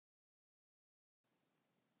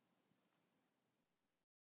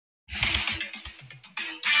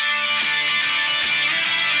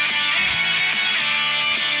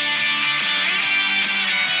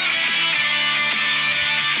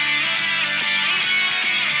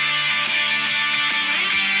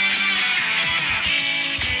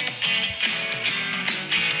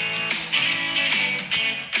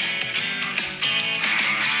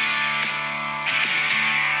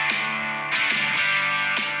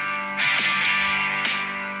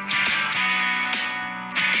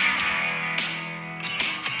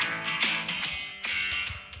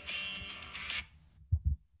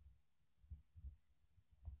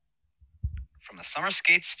Summer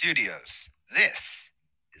Skate Studios. This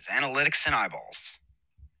is Analytics and Eyeballs.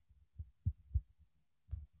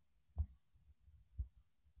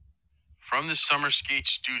 From the Summer Skate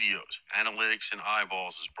Studios, Analytics and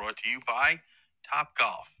Eyeballs is brought to you by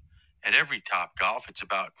Topgolf. At every Topgolf, it's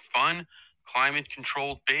about fun,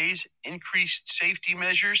 climate-controlled bays, increased safety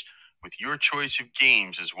measures with your choice of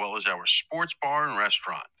games, as well as our sports bar and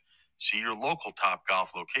restaurant. See your local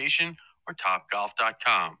Topgolf location or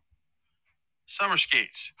topgolf.com. Summer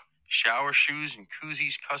Skates, shower shoes and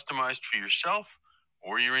koozies customized for yourself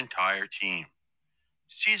or your entire team.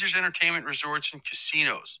 Caesars Entertainment Resorts and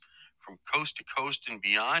Casinos. From coast to coast and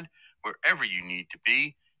beyond, wherever you need to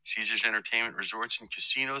be, Caesars Entertainment Resorts and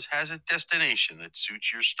Casinos has a destination that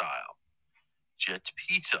suits your style. Jet's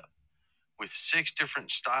Pizza. With 6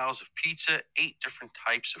 different styles of pizza, 8 different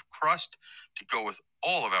types of crust to go with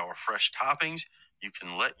all of our fresh toppings, you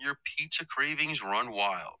can let your pizza cravings run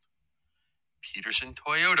wild. Peterson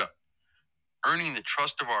Toyota. Earning the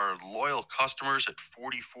trust of our loyal customers at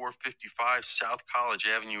 4455 South College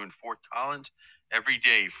Avenue in Fort Collins every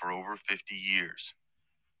day for over 50 years.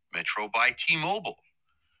 Metro by T-Mobile.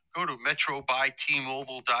 Go to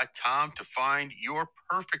metrobytmobile.com to find your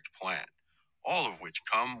perfect plan, all of which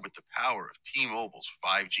come with the power of T-Mobile's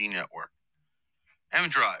 5G network.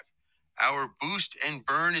 M-Drive. Our boost and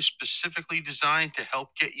burn is specifically designed to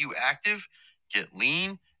help get you active, get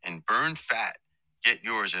lean, and burn fat. Get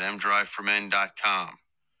yours at mdriveformen.com.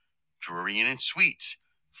 Drury Inn & Suites.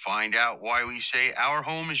 Find out why we say our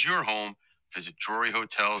home is your home. Visit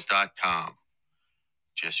druryhotels.com.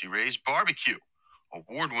 Jesse Ray's Barbecue.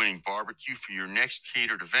 Award-winning barbecue for your next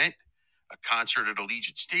catered event, a concert at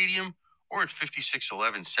Allegiant Stadium, or at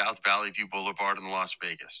 5611 South Valley View Boulevard in Las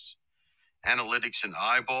Vegas. Analytics and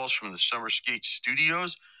Eyeballs from the Summer Skate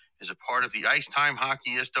Studios is a part of the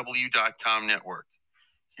IcetimeHockeySW.com network.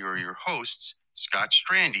 Here are your hosts, Scott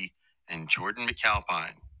Strandy and Jordan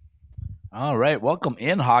McAlpine. All right. Welcome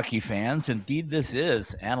in, hockey fans. Indeed, this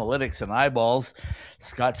is Analytics and Eyeballs.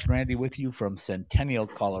 Scott Strandy with you from Centennial,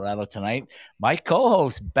 Colorado tonight. My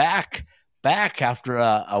co-host back after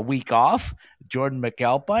a week off, Jordan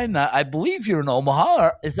McAlpine. I believe you're in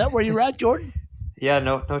Omaha. Is that where you're at, Jordan? Yeah,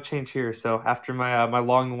 no change here. So after my my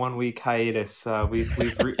long 1 week hiatus,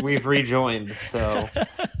 we've rejoined. So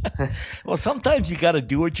well, sometimes you got to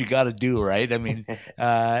do what you got to do, right? I mean,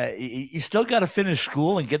 you still got to finish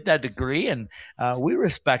school and get that degree, and we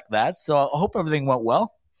respect that. So I hope everything went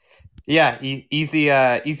well. Yeah,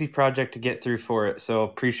 easy project to get through for it. So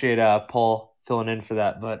appreciate Paul filling in for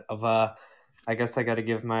that. But I guess I got to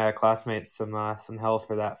give my classmates some hell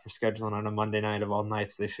for that, for scheduling on a Monday night of all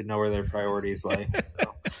nights. They should know where their priorities lie.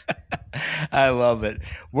 So. I love it.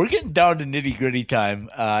 We're getting down to nitty gritty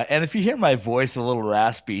time. And if you hear my voice a little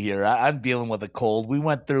raspy here, I'm dealing with a cold. We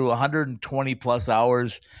went through 120 plus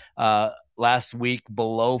hours last week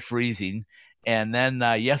below freezing. And then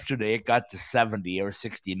yesterday it got to 70 or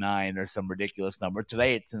 69 or some ridiculous number.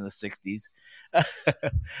 Today it's in the 60s.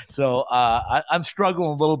 So I'm struggling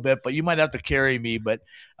a little bit, but you might have to carry me. But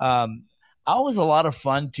always a lot of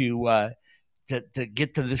fun to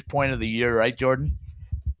get to this point of the year, right, Jordan?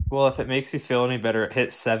 Well, if it makes you feel any better, it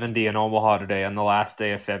hit 70 in Omaha today on the last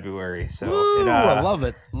day of February. So Woo, I love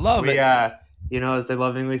it. Love it. As they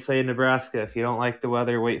lovingly say in Nebraska, if you don't like the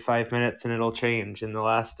weather, wait 5 minutes and it'll change. In the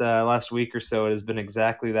last week or so, it has been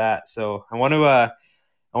exactly that. So I want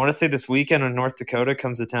to say this weekend when North Dakota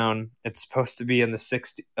comes to town, it's supposed to be in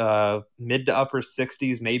the mid to upper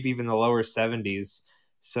 60s, maybe even the lower 70s.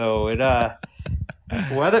 So it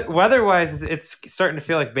weather-wise, it's starting to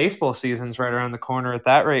feel like baseball season's right around the corner at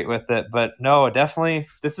that rate with it. But no, definitely,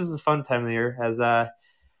 this is a fun time of the year. As I'm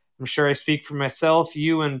sure I speak for myself,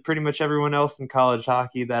 you, and pretty much everyone else in college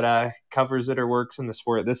hockey that covers it or works in the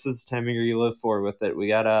sport. This is the time of year you live for with it. We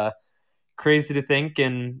got crazy to think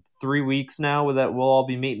in 3 weeks now that we'll all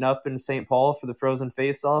be meeting up in St. Paul for the Frozen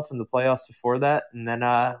Face-Off and the playoffs before that, and then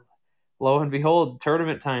lo and behold,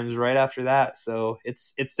 tournament times right after that. So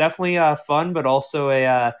it's definitely fun, but also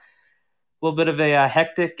a little bit of a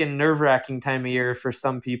hectic and nerve-wracking time of year for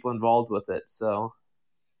some people involved with it. So.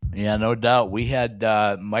 Yeah, no doubt. We had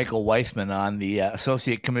Michael Weissman on, the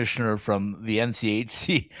associate commissioner from the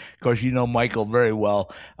NCHC. Of course, you know Michael very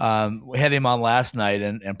well. We had him on last night,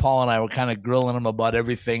 and Paul and I were kind of grilling him about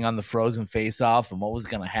everything on the Frozen Face-Off and what was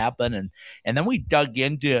going to happen. And then we dug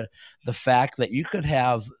into the fact that you could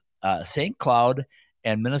have St. Cloud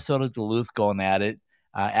and Minnesota Duluth going at it.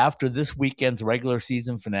 After this weekend's regular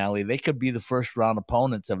season finale, they could be the first round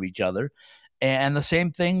opponents of each other. And the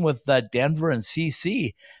same thing with Denver and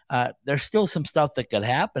CC. There's still some stuff that could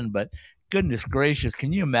happen, but goodness gracious,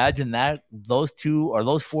 can you imagine that? Those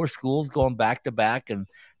 4 schools going back to back and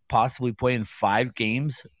possibly playing 5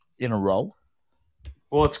 games in a row?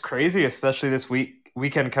 Well, it's crazy, especially this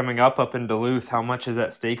weekend coming up in Duluth. How much is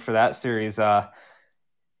at stake for that series?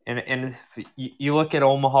 And you look at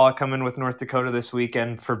Omaha coming with North Dakota this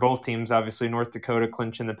weekend for both teams. Obviously, North Dakota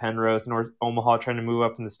clinching the Penrose, Omaha trying to move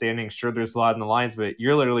up in the standings. Sure, there's a lot in the lines, but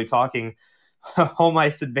you're literally talking home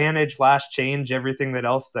ice advantage, last change, everything that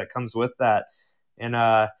else that comes with that. And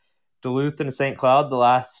Duluth and St. Cloud, the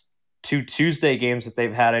last 2 Tuesday games that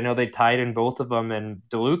they've had, I know they tied in both of them, and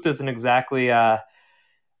Duluth isn't exactly a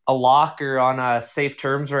lock or on safe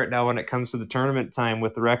terms right now when it comes to the tournament time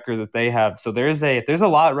with the record that they have. So there's a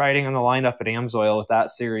lot riding on the lineup at Amsoil with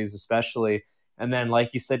that series especially. And then,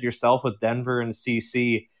 like you said yourself, with Denver and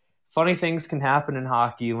CC, funny things can happen in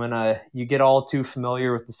hockey when you get all too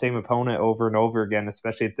familiar with the same opponent over and over again,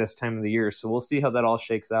 especially at this time of the year. So we'll see how that all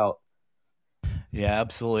shakes out. Yeah,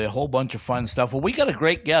 absolutely. A whole bunch of fun stuff. Well, we got a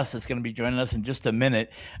great guest that's going to be joining us in just a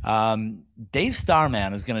minute. Dave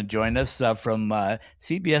Starman is going to join us from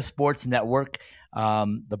CBS Sports Network,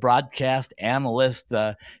 the broadcast analyst.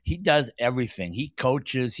 He does everything. He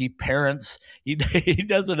coaches, he parents, he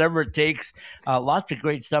does whatever it takes. Lots of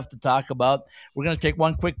great stuff to talk about. We're going to take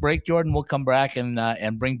one quick break, Jordan. We'll come back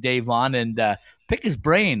and bring Dave on and pick his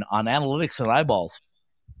brain on analytics and eyeballs.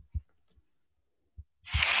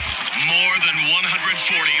 More than 140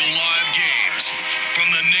 live games from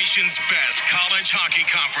the nation's best college hockey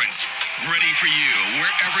conference. Ready for you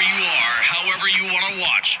wherever you are, however you want to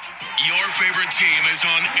watch. Your favorite team is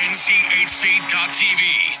on NCHC.TV.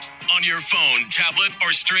 On your phone, tablet,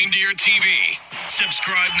 or stream to your TV.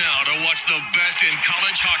 Subscribe now to watch the best in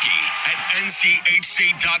college hockey at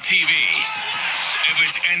NCHC.TV. If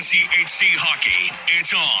it's NCHC hockey, it's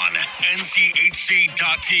on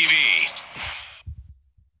NCHC.TV.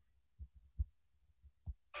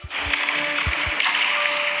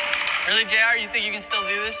 Really, JR? You think you can still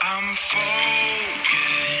do this? I'm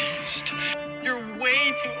focused. You're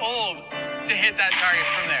way too old to hit that target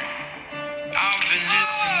from there. I've been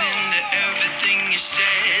listening to everything you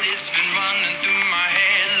said. It's been running through my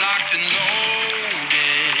head, locked and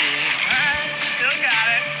loaded. All right, still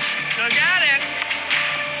got it. Still got it.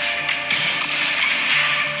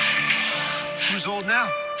 Who's old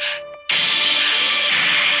now?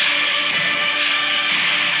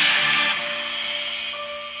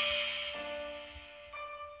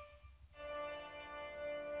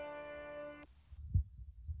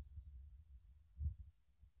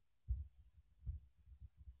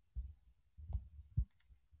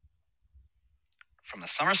 From the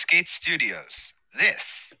Summer Skate Studios,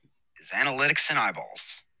 this is Analytics and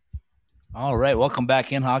Eyeballs. All right, welcome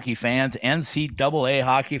back in, hockey fans, NCAA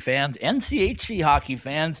hockey fans, NCHC hockey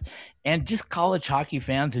fans, and just college hockey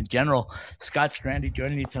fans in general. Scott Strandy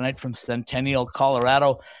joining me tonight from Centennial,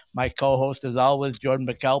 Colorado. My co-host, as always, Jordan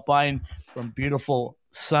McAlpine from beautiful,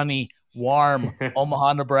 sunny, warm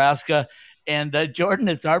Omaha, Nebraska. And Jordan,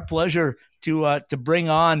 it's our pleasure to bring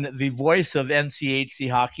on the voice of NCHC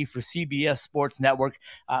hockey for CBS Sports Network.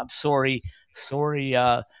 Sorry.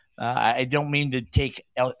 I don't mean to take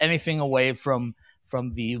anything away from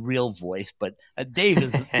the real voice, but Dave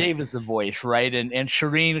is the voice, right? And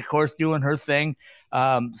Shireen, of course, doing her thing.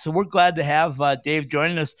 So we're glad to have Dave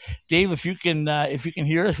joining us. Dave, if you can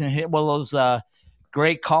hear us and hit one of those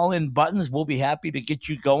great call-in buttons, we'll be happy to get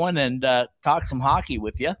you going and talk some hockey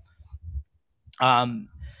with you.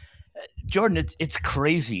 Jordan, it's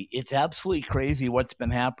crazy. It's absolutely crazy what's been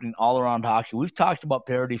happening all around hockey. We've talked about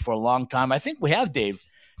parity for a long time. I think we have Dave,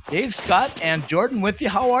 Scott, and Jordan with you.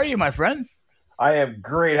 How are you, my friend? I am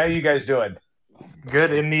great. How you guys doing?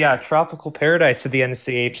 Good. In the tropical paradise of the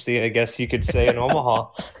NCHC, I guess you could say, in Omaha.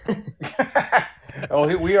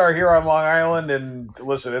 Well, we are here on Long Island, and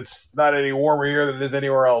listen, it's not any warmer here than it is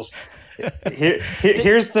anywhere else.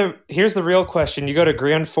 Here's the real question. You go to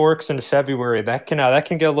Grand Forks in February. That can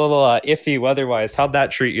get a little iffy weather-wise. How'd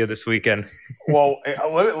that treat you this weekend? Well,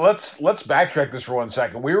 let's backtrack this for 1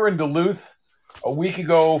 second. We were in Duluth a week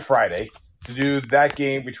ago Friday to do that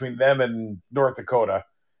game between them and North Dakota.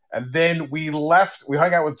 And then we left. We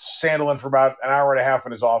hung out with Sandelin for about an hour and a half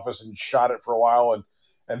in his office and shot it for a while.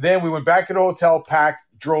 And then we went back to the hotel, packed,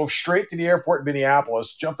 drove straight to the airport in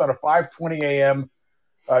Minneapolis, jumped on a 5:20 a.m.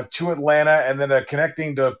 To Atlanta, and then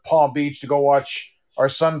connecting to Palm Beach to go watch our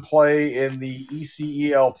son play in the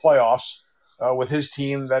ECEL playoffs with his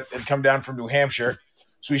team that had come down from New Hampshire.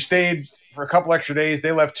 So we stayed for a couple extra days.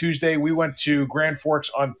 They left Tuesday. We went to Grand Forks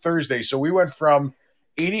on Thursday. So we went from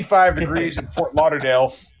 85 degrees in Fort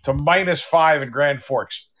Lauderdale to -5 in Grand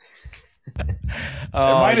Forks. And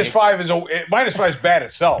minus five is bad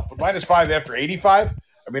itself, but -5 after 85.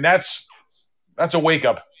 I mean, that's a wake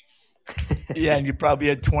up. Yeah, and you probably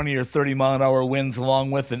had 20 or 30 mile an hour winds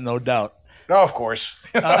along with it, no doubt. No, of course.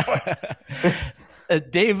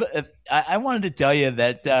 Dave, I wanted to tell you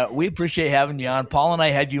that we appreciate having you on. Paul and I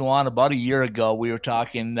had you on about a year ago. We were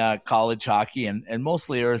talking college hockey and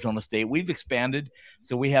mostly Arizona State. We've expanded,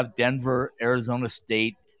 so we have Denver, Arizona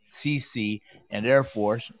State, CC, and Air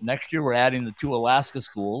Force. Next year, we're adding the 2 Alaska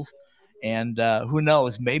schools, and who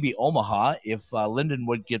knows, maybe Omaha if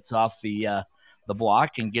Lindenwood gets off the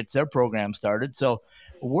block and gets their program started. So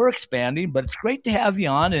we're expanding, but it's great to have you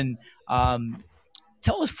on. And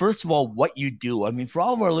tell us, first of all, what you do. I mean, for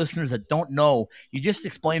all of our listeners that don't know, you just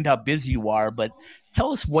explained how busy you are, but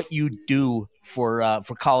tell us what you do for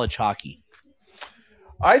college hockey.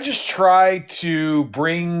 I just try to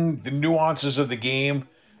bring the nuances of the game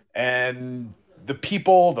and the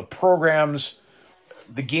people, the programs,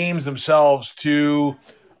 the games themselves to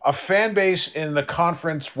a fan base in the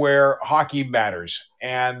conference where hockey matters.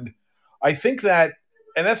 And I think that,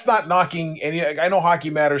 and that's not knocking any, I know hockey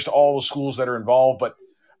matters to all the schools that are involved, but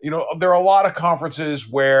there are a lot of conferences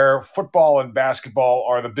where football and basketball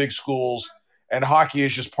are the big schools and hockey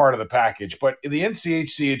is just part of the package. But in the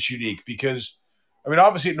NCHC, it's unique because, I mean,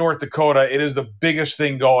 obviously at North Dakota, it is the biggest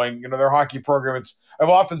thing going. Their hockey program, I've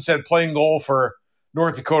often said playing goal for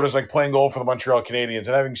North Dakota is like playing goal for the Montreal Canadiens,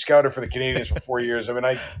 and having scouted for the Canadiens for 4 years, I mean,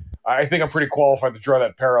 I think I'm pretty qualified to draw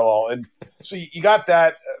that parallel. And so you got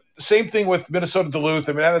that. Same thing with Minnesota Duluth.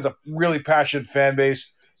 I mean, that is a really passionate fan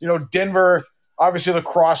base. Denver, obviously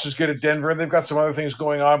lacrosse is good at Denver. They've got some other things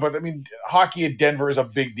going on, but I mean, hockey at Denver is a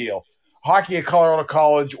big deal. Hockey at Colorado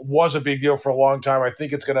College was a big deal for a long time. I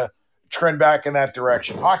think it's going to trend back in that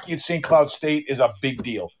direction. Hockey at St. Cloud State is a big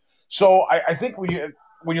deal. So I think when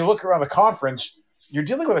you look around the conference, you're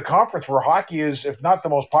dealing with a conference where hockey is, if not the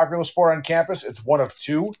most popular sport on campus, it's one of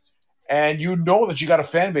 2. And that you got a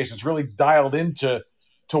fan base that's really dialed into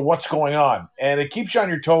what's going on. And it keeps you on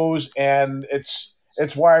your toes. And it's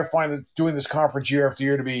why I find that doing this conference year after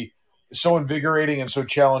year to be so invigorating and so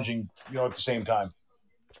challenging, at the same time.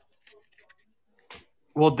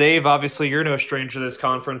 Well, Dave, obviously you're no stranger to this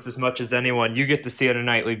conference as much as anyone. You get to see it on a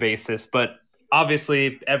nightly basis, but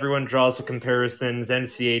obviously everyone draws the comparisons,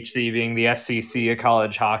 NCHC being the SEC of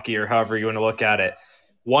college hockey or however you want to look at it.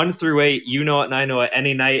 1 through 8, you know it and I know it.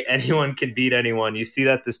 Any night, anyone can beat anyone. You see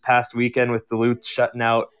that this past weekend with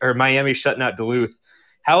Miami shutting out Duluth.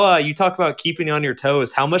 How you talk about keeping you on your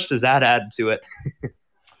toes, how much does that add to it?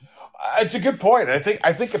 It's a good point. I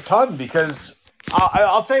think a ton because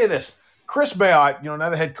I'll tell you this. Chris Mayotte, now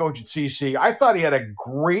the head coach at CC, I thought he had a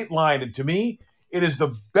great line. And to me, it is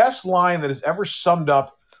the best line that has ever summed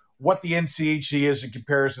up what the NCHC is in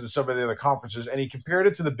comparison to some of the other conferences. And he compared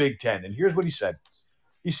it to the Big Ten. And here's what he said.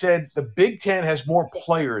 He said, the Big Ten has more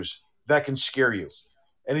players that can scare you.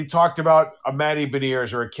 And he talked about a Matty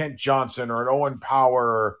Beniers or a Kent Johnson or an Owen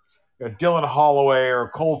Power or Dylan Holloway or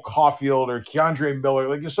Cole Caulfield or Keandre Miller,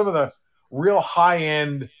 like some of the real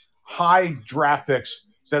high-end, high draft picks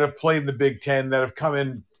that have played in the Big Ten that have come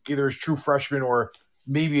in either as true freshmen or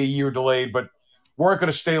maybe a year delayed, but weren't going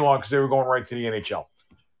to stay long because they were going right to the NHL.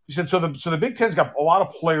 He said, so the Big Ten's got a lot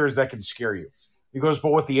of players that can scare you. He goes,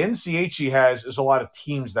 but what the NCHC has is a lot of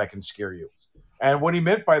teams that can scare you. And what he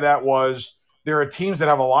meant by that was there are teams that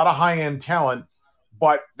have a lot of high-end talent,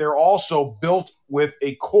 but they're also built with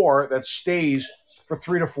a core that stays for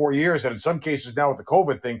 3 to 4 years, and in some cases now with the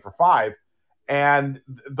COVID thing for 5. And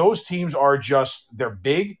those teams are they're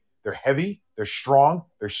big, they're heavy, they're strong,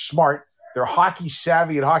 they're smart, they're hockey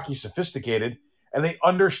savvy and hockey sophisticated, and they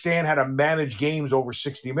understand how to manage games over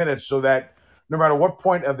 60 minutes so that no matter what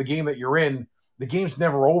point of the game that you're in, the game's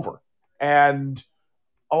never over. And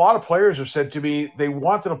a lot of players have said to me they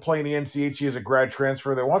wanted to play in the NCHC as a grad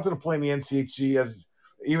transfer. They wanted to play in the NCHC as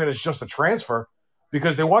just a transfer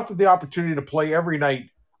because they wanted the opportunity to play every night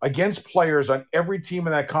against players on every team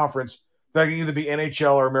in that conference that can either be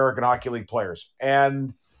NHL or American Hockey League players.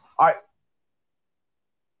 And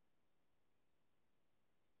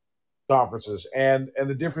conferences and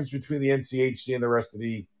the difference between the NCHC and the rest of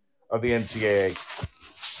the NCAA.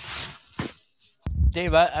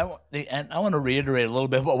 Dave, I want to reiterate a little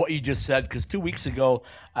bit about what you just said, because 2 weeks ago,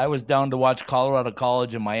 I was down to watch Colorado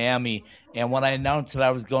College in Miami, and when I announced that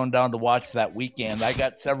I was going down to watch that weekend, I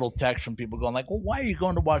got several texts from people going like, well, why are you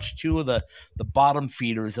going to watch 2 of the bottom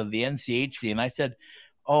feeders of the NCHC? And I said,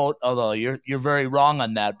 although you're very wrong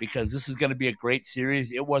on that, because this is going to be a great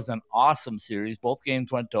series. It was an awesome series. Both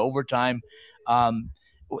games went to overtime.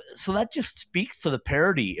 So that just speaks to the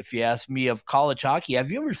parity, if you ask me, of college hockey.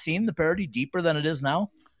 Have you ever seen the parity deeper than it is now?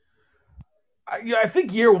 I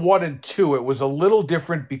think year 1 and 2 it was a little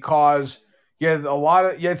different because you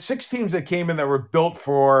had 6 teams that came in that were built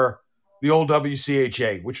for the old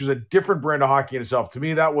WCHA, which was a different brand of hockey in itself. To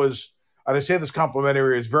me, that was, and I say this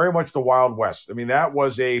complimentary, is very much the Wild West. I mean, that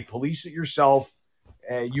was a police it yourself.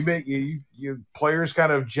 You players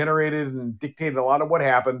kind of generated and dictated a lot of what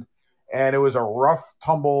happened, and it was a rough,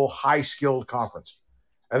 tumble, high skilled conference.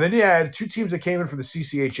 And then you had 2 teams that came in for the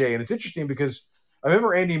CCHA, and it's interesting because I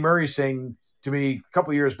remember Andy Murray saying to me a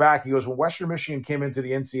couple of years back, he goes, when Western Michigan came into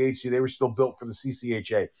the NCHC, they were still built for the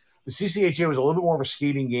CCHA. The CCHA was a little bit more of a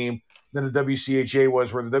skating game than the WCHA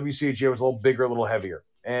was, where the WCHA was a little bigger, a little heavier.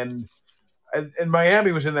 And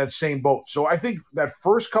Miami was in that same boat. So I think that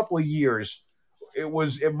first couple of years,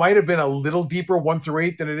 it might have been a little deeper 1 through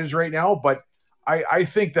 8 than it is right now. But I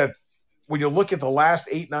think that when you look at the last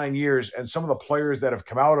 8-9 years and some of the players that have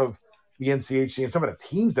come out of the NCHC and some of the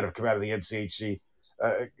teams that have come out of the NCHC,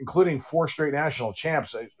 including 4 straight national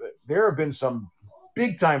champs, there have been some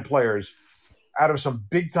big time players out of some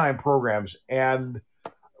big time programs. And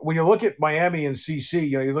when you look at Miami and CC,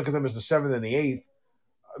 you look at them as the 7th and the 8th.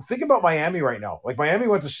 Think about Miami right now. Like Miami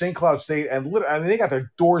went to St. Cloud State and they got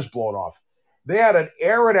their doors blown off. They had an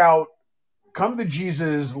air it out, come to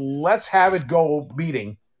Jesus, let's have it go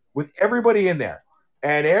meeting with everybody in there.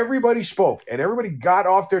 And everybody spoke and everybody got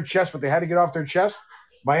off their chest what they had to get off their chest.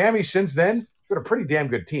 Miami since then been a pretty damn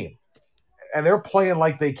good team. And they're playing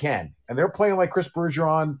like they can. And they're playing like Chris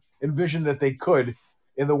Bergeron envisioned that they could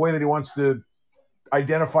in the way that he wants to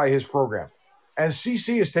identify his program. And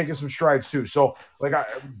CC has taken some strides too. So,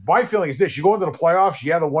 my feeling is this: you go into the playoffs,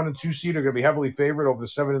 the 1 and 2 seed are going to be heavily favored over the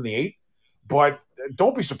 7 and the 8. But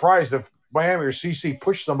don't be surprised if Miami or CC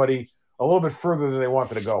push somebody a little bit further than they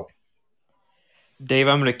wanted to go. Dave,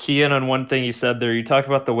 I'm going to key in on one thing you said there. You talk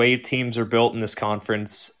about the way teams are built in this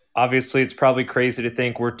conference. Obviously, it's probably crazy to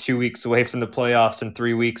think we're 2 weeks away from the playoffs and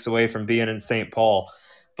 3 weeks away from being in St. Paul.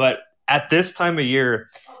 But at this time of year,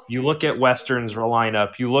 you look at Western's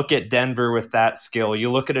lineup, you look at Denver with that skill,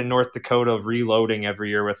 you look at a North Dakota reloading every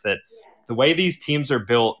year with it. The way these teams are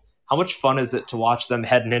built, how much fun is it to watch them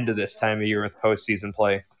heading into this time of year with postseason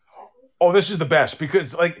play? Oh, this is the best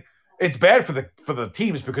because it's bad for the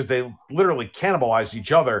teams because they literally cannibalize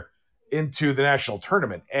each other into the national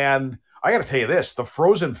tournament. And I got to tell you this, the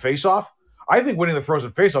Frozen Faceoff, I think winning the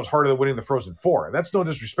Frozen Faceoff is harder than winning the Frozen Four. And that's no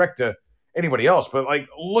disrespect to anybody else, but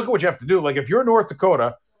look at what you have to do. If you're North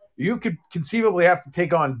Dakota, you could conceivably have to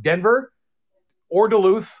take on Denver or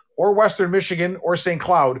Duluth or Western Michigan or St.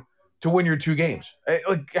 Cloud to win your 2 games.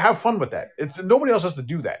 Have fun with that. Nobody else has to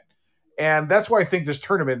do that. And that's why I think this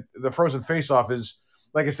tournament, the Frozen Faceoff, is,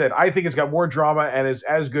 like I said, I think it's got more drama and is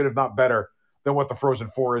as good, if not better, than what the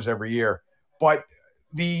Frozen Four is every year. But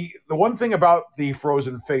the one thing about the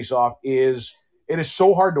Frozen Faceoff is it is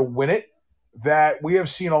so hard to win it that we have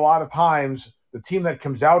seen a lot of times the team that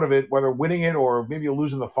comes out of it, whether winning it or maybe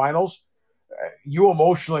losing the finals, you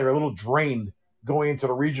emotionally are a little drained going into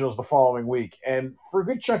the regionals the following week. And for a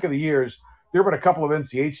good chunk of the years, there have been a couple of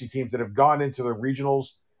NCHC teams that have gone into the regionals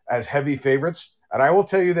as heavy favorites. And I will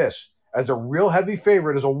tell you this, as a real heavy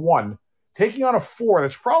favorite as a 1, taking on a 4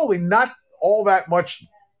 that's probably not all that much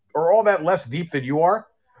or all that less deep than you are,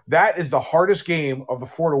 that is the hardest game of the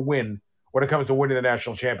 4 to win when it comes to winning the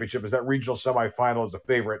national championship, is that regional semifinal as a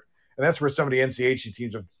favorite. And that's where some of the NCHC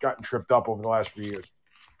teams have gotten tripped up over the last few years.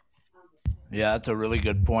 Yeah, that's a really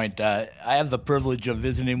good point. I have the privilege of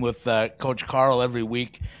visiting with Coach Carl every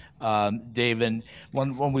week, Dave. And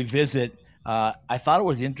when we visit, I thought it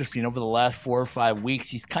was interesting over the last 4 or 5 weeks.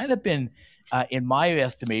 He's kind of been, in my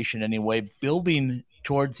estimation anyway, building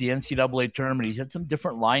towards the NCAA tournament. He's had some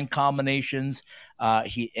different line combinations.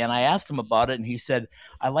 And I asked him about it, and he said,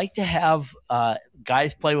 I like to have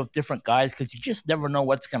guys play with different guys because you just never know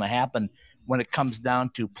what's going to happen when it comes down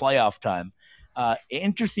to playoff time.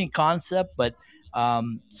 Interesting concept, but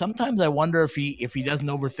sometimes I wonder if he doesn't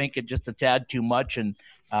overthink it just a tad too much, and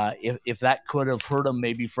if that could have hurt him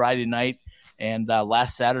maybe Friday night and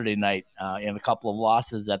last Saturday night in a couple of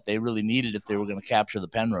losses that they really needed if they were going to capture the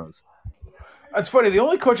Penrose. That's funny. The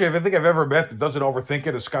only coach I think I've ever met that doesn't overthink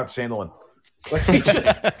it is Scott Sandelin.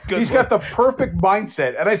 He's got the perfect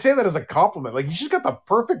mindset, and I say that as a compliment. He's just got the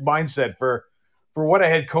perfect mindset for what a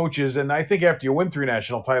head coach is, and I think after you win 3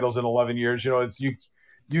 national titles in 11 years,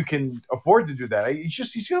 you can afford to do that.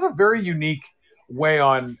 He's got a very unique way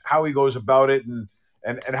on how he goes about it and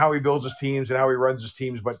how he builds his teams and how he runs his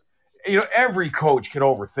teams. But every coach can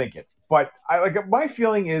overthink it. But my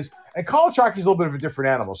feeling is, and college hockey is a little bit of a different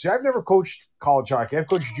animal. See, I've never coached college hockey. I've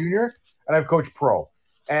coached junior and I've coached pro.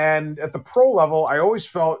 And at the pro level, I always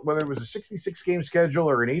felt, whether it was a 66-game schedule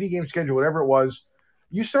or an 80-game schedule, whatever it was,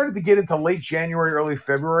 you started to get into late January, early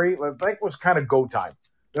February. That was kind of go time.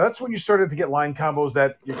 That's when you started to get line combos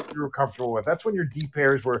that you were comfortable with. That's when your D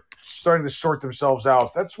pairs were starting to sort themselves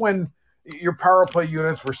out. That's when your power play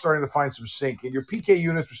units were starting to find some sync, and your PK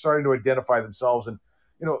units were starting to identify themselves. And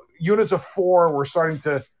units of 4 were starting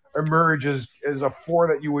to emerge as a 4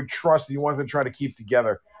 that you would trust and you wanted to try to keep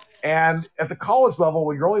together. And at the college level,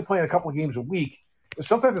 when you're only playing a couple of games a week,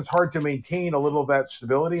 sometimes it's hard to maintain a little of that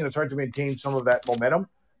stability, and it's hard to maintain some of that momentum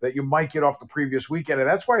that you might get off the previous weekend. And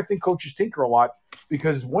that's why I think coaches tinker a lot,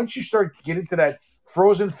 because once you start to get into that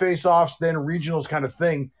frozen face-offs, then regionals kind of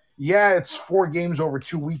thing, yeah, it's 4 games over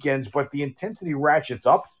 2 weekends, but the intensity ratchets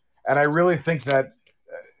up. And I really think that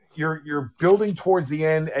you're building towards the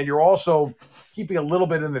end, and you're also keeping a little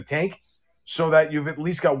bit in the tank so that you've at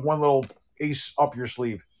least got one little ace up your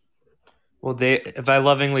sleeve. Well, Dave, if I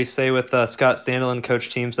lovingly say with Scott Standalone coach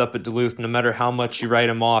teams up at Duluth, no matter how much you write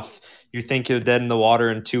them off, you think you're dead in the water,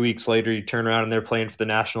 and 2 weeks later you turn around and they're playing for the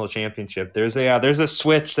national championship. There's a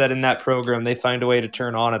switch that in that program they find a way to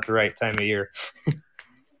turn on at the right time of year.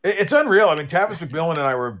 It's unreal. I mean, Tavis McMillan and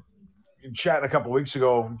I were chatting a couple of weeks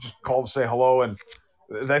ago, just called to say hello, and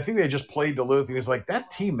I think they just played Duluth. He was like, that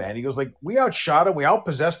team, man. He goes, like, we outshot them, we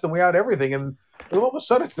outpossessed them, we out everything, and all of a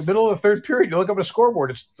sudden it's the middle of the third period. You look up at the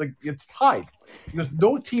scoreboard, it's like it's tied. Because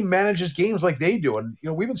no team manages games like they do, and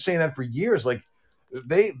we've been saying that for years. Like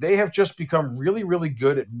they have just become really, really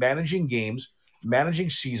good at managing games, managing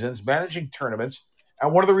seasons, managing tournaments.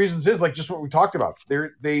 And one of the reasons is like just what we talked about.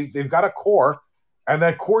 They've got a core, and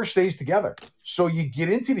that core stays together. So you get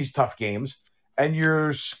into these tough games, and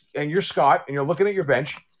you're Scott, and you're looking at your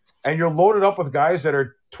bench, and you're loaded up with guys that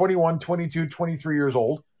are 21, 22, 23 years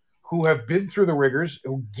old, who have been through the rigors,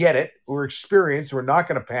 who get it, who are experienced, who are not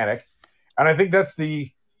going to panic. And I think that's the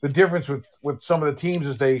difference with some of the teams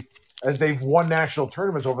as they've won national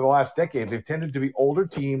tournaments over the last decade. They've tended to be older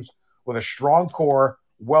teams with a strong core,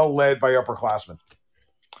 well led by upperclassmen.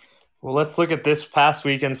 Well, let's look at this past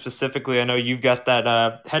weekend specifically. I know you've got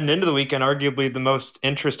that heading into the weekend, arguably the most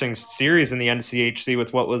interesting series in the NCHC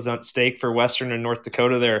with what was at stake for Western and North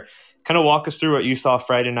Dakota there. Kind of walk us through what you saw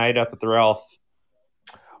Friday night up at the Ralph.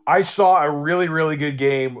 I saw a really, really good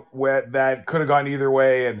game that could have gone either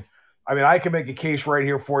way. And I mean, I can make a case right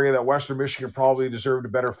here for you that Western Michigan probably deserved a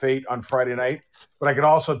better fate on Friday night. But I can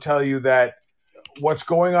also tell you that what's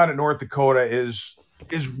going on in North Dakota is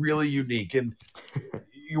really unique. And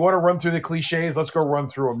you want to run through the cliches? Let's go run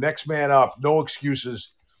through them. Next man up, no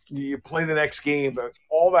excuses. You play the next game,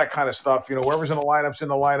 all that kind of stuff. Whoever's in the lineup's in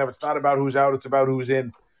the lineup. It's not about who's out, it's about who's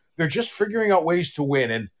in. They're just figuring out ways to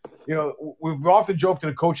win. And we've often joked in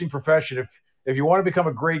the coaching profession, if you want to become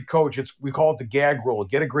a great coach, we call it the gag rule: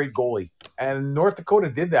 get a great goalie. And North Dakota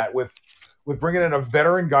did that with bringing in a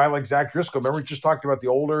veteran guy like Zach Driscoll. Remember, we just talked about the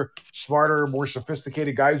older, smarter, more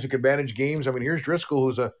sophisticated guys who can manage games. I mean, here's Driscoll,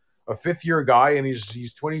 who's a fifth-year guy, and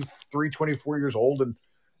he's 23, 24 years old, and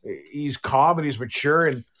he's calm and he's mature.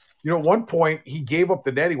 And at one point he gave up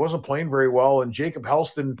the net; he wasn't playing very well, and Jacob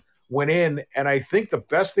Helston went in. And I think the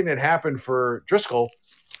best thing that happened for Driscoll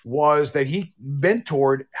was that he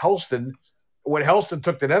mentored Helston when Helston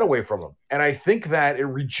took the net away from him. And I think that it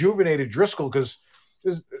rejuvenated Driscoll, because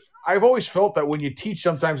I've always felt that when you teach,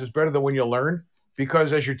 sometimes it's better than when you learn,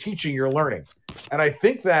 because as you're teaching, you're learning. And I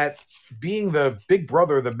think that being the big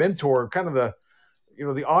brother, the mentor, kind of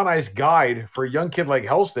the on-ice guide for a young kid like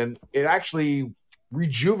Helston, it actually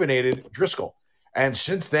rejuvenated Driscoll. And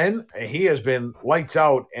since then, he has been lights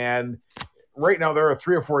out. And right now there are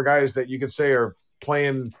 3 or 4 guys that you could say are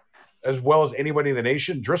playing as well as anybody in the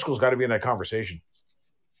nation. Driscoll's got to be in that conversation.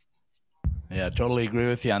 Yeah, totally agree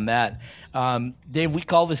with you on that. Dave, we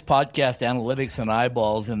call this podcast Analytics and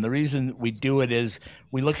Eyeballs, and the reason we do it is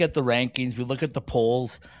we look at the rankings, we look at the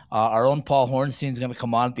polls. Our own Paul Hornstein is going to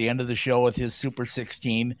come on at the end of the show with his Super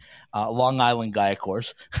 16, Long Island guy, of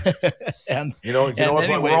course. and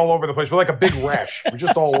anyway, we're all over the place. We're like a big rash. We're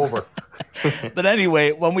just all over. But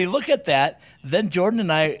anyway, when we look at that, then Jordan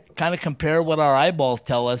and I kind of compare what our eyeballs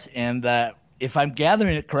tell us, and if I'm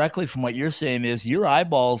gathering it correctly from what you're saying, is your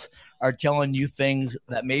eyeballs are telling you things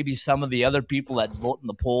that maybe some of the other people that vote in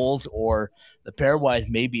the polls or the pairwise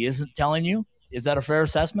maybe isn't telling you. Is that a fair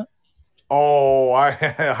assessment? Oh,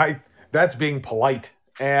 I that's being polite.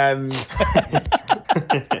 And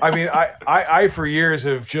I mean, I for years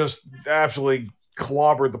have just absolutely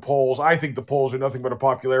clobbered the polls. I think the polls are nothing but a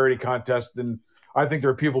popularity contest, and I think there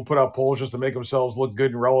are people who put out polls just to make themselves look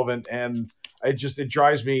good and relevant, and it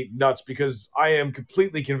drives me nuts, because I am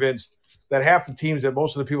completely convinced that half the teams that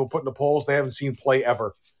most of the people put in the polls, they haven't seen play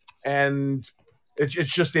ever. And it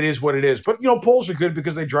is what it is. But, polls are good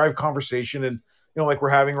because they drive conversation, and like we're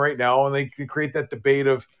having right now, and they can create that debate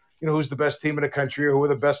of, who's the best team in the country or who are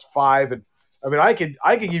the best five. And I mean, I could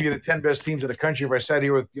give you the 10 best teams in the country if I sat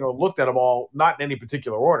here with, looked at them all, not in any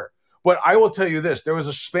particular order. But I will tell you this, there was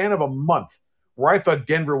a span of a month where I thought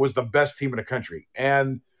Denver was the best team in the country.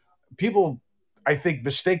 And people, I think,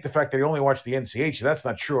 mistake the fact that I only watch the NCH. That's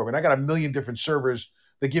not true. I mean, I got a million different servers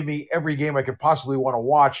that give me every game I could possibly want to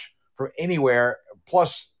watch from anywhere,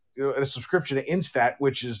 plus a subscription to Instat,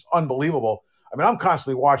 which is unbelievable. I mean, I'm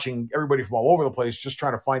constantly watching everybody from all over the place, just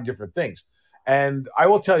trying to find different things. And I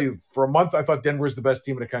will tell you, for a month, I thought Denver was the best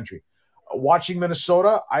team in the country. Watching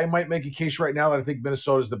Minnesota, I might make a case right now that I think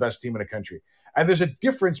Minnesota is the best team in the country. And there's a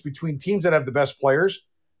difference between teams that have the best players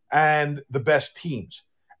and the best teams.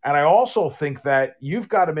 And I also think that you've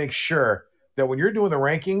got to make sure that when you're doing the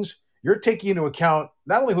rankings, you're taking into account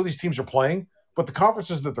not only who these teams are playing, but the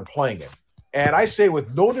conferences that they're playing in. And I say,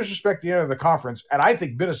 with no disrespect to the end of the conference, and I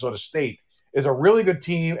think Minnesota State is a really good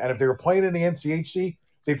team. And if they were playing in the NCHC,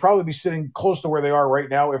 they'd probably be sitting close to where they are right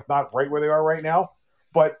now, if not right where they are right now.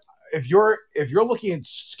 But if you're looking at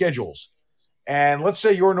schedules, and let's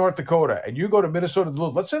say you're North Dakota and you go to Minnesota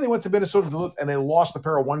Duluth, let's say they went to Minnesota Duluth and they lost a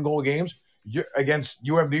pair of 1-goal games against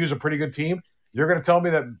UMD, who's a pretty good team. You're going to tell me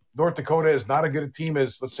that North Dakota is not as good a team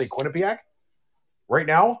as, let's say, Quinnipiac right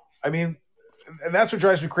now? I mean, and that's what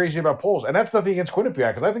drives me crazy about polls. And that's nothing against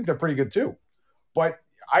Quinnipiac, because I think they're pretty good too. But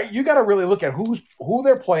you got to really look at who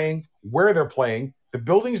they're playing, where they're playing, the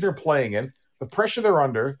buildings they're playing in, the pressure they're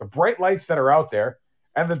under, the bright lights that are out there,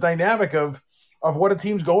 and the dynamic of what a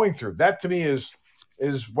team's going through. That to me is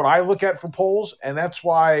what I look at for polls, and that's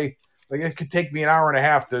why it could take me an hour and a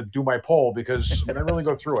half to do my poll, because I really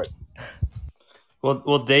go through it.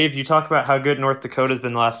 Well, Dave, you talk about how good North Dakota's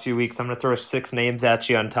been the last few weeks. I'm going to throw 6 names at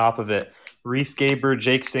you on top of it. Reese Gaber,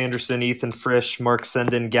 Jake Sanderson, Ethan Frisch, Mark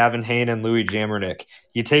Senden, Gavin Hain, and Louis Jamernick.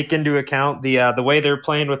 You take into account the way they're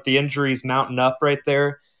playing with the injuries mounting up right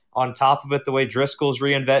there. On top of it, the way Driscoll's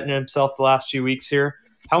reinventing himself the last few weeks here.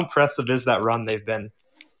 How impressive is that run they've been?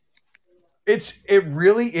 It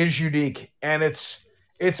really is unique, and it's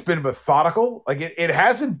been methodical. Like it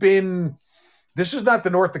hasn't been. This is not the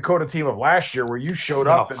North Dakota team of last year where you showed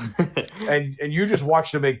up and you just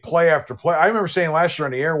watched them make play after play. I remember saying last year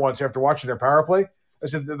on the air once after watching their power play, I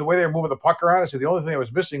said the way they were moving the puck around, I said the only thing I was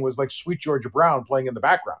missing was like Sweet Georgia Brown playing in the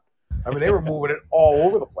background. I mean, they were moving it all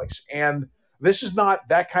over the place. And this is not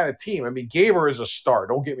that kind of team. I mean, Gaber is a star,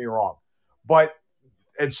 don't get me wrong.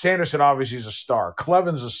 And Sanderson obviously is a star.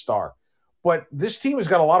 Cleven's a star. But this team has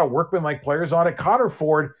got a lot of workman-like players on it. Connor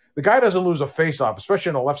Ford, the guy doesn't lose a face-off, especially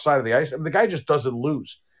on the left side of the ice. I mean, the guy just doesn't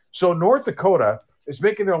lose. So North Dakota is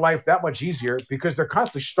making their life that much easier because they're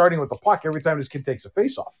constantly starting with the puck every time this kid takes a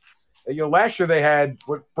face-off. Last year they had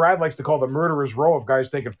what Brad likes to call the murderer's row of guys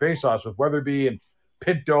taking face-offs with Weatherby and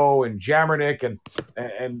Pinto and Jamernick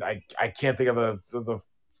and I can't think of the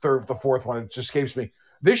fourth one. It just escapes me.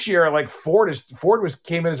 This year, like Ford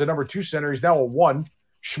came in as a number 2 center. He's now a 1.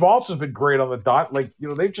 Schmaltz has been great on the dot.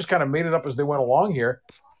 They've just kind of made it up as they went along here.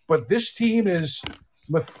 But this team is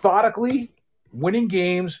methodically winning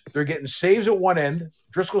games. They're getting saves at one end.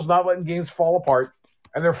 Driscoll's not letting games fall apart.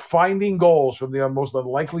 And they're finding goals from the most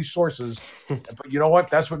unlikely sources. But you know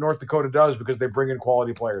what? That's what North Dakota does because they bring in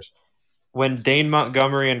quality players. When Dane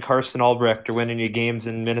Montgomery and Carson Albrecht are winning you games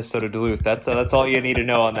in Minnesota Duluth, that's all you need to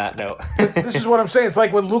know on that note. This is what I'm saying. It's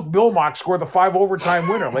like when Luke Milmock scored the 5 overtime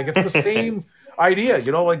winner. It's the same idea.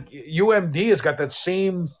 UMD has got that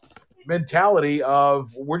same mentality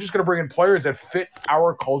of we're just going to bring in players that fit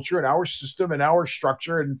our culture and our system and our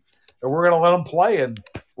structure, and we're going to let them play. And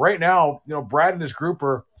right now, Brad and his group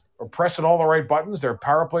are pressing all the right buttons. Their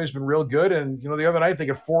power play has been real good. And, the other night they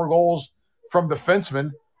get 4 goals from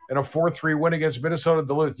defensemen in a 4-3 win against Minnesota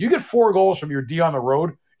Duluth. You get 4 goals from your D on the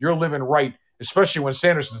road, you're living right, especially when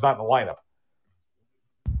Sanderson's not in the lineup.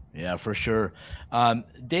 Yeah, for sure.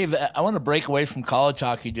 Dave, I want to break away from college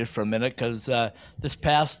hockey just for a minute because this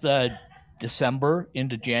past December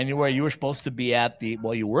into January, you were supposed to be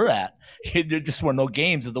you were at. There just were no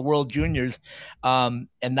games at the World Juniors. And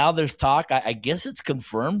now there's talk, I guess it's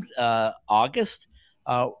confirmed, August.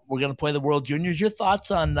 We're going to play the World Juniors. Your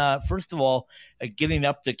thoughts on, first of all, getting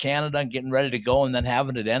up to Canada and getting ready to go and then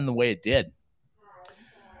having it end the way it did?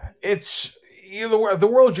 It's the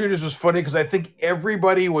World Juniors was funny because I think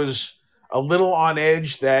everybody was a little on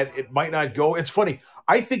edge that it might not go. It's funny.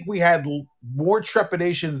 I think we had more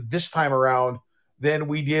trepidation this time around than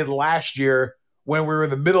we did last year when we were in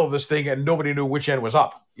the middle of this thing and nobody knew which end was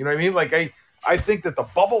up. You know what I mean? I think that the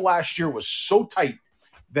bubble last year was so tight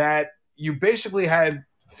that you basically had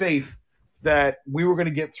faith that we were going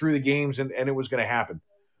to get through the games and it was going to happen.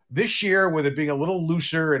 This year, with it being a little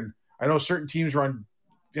looser, and I know certain teams are on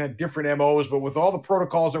different MOs, but with all the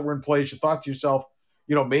protocols that were in place, you thought to yourself,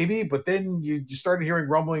 maybe, but then you started hearing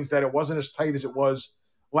rumblings that it wasn't as tight as it was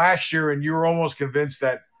last year, and you were almost convinced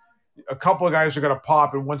that a couple of guys are going to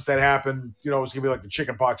pop, and once that happened, it's going to be like the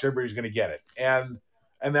chicken pox. Everybody's going to get it, and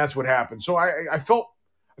that's what happened. So I felt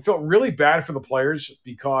really bad for the players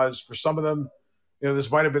because for some of them, this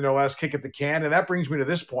might have been their last kick at the can, and that brings me to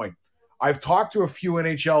this point. I've talked to a few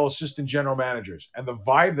NHL assistant general managers, and the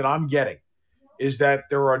vibe that I'm getting is that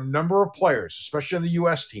there are a number of players, especially on the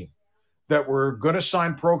U.S. team, that were going to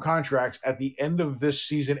sign pro contracts at the end of this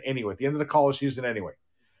season anyway, at the end of the college season anyway.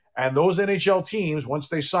 And those NHL teams, once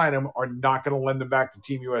they sign them, are not going to lend them back to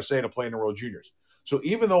Team USA to play in the World Juniors. So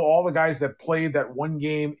even though all the guys that played that one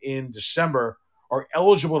game in December are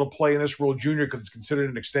eligible to play in this World Junior because it's considered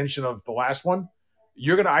an extension of the last one,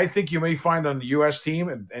 I think you may find on the U.S. team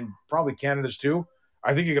and probably Canada's too,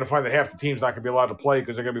 I think you're going to find that half the team's not going to be allowed to play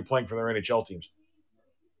because they're going to be playing for their NHL teams.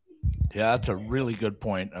 Yeah, that's a really good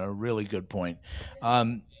point.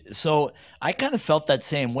 So I kind of felt that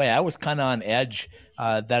same way. I was kind of on edge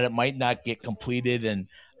that it might not get completed. And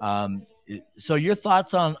so your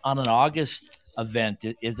thoughts on an August event,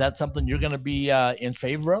 is that something you're going to be in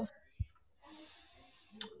favor of?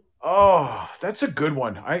 Oh, that's a good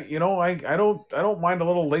one. I don't mind a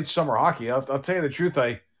little late summer hockey. I'll tell you the truth.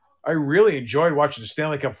 I really enjoyed watching the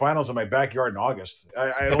Stanley Cup Finals in my backyard in August.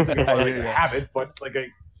 I don't think I'm going to have it, but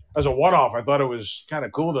as a one-off, I thought it was kind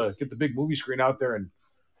of cool to get the big movie screen out there and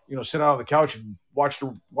sit out on the couch and watch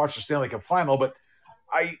the Stanley Cup Final. But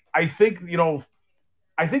I think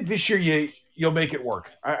I think this year you'll make it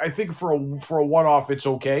work. I think for a one-off, it's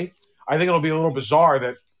okay. I think it'll be a little bizarre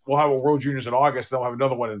that we'll have a World Juniors in August, and they'll have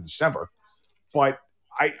another one in December. But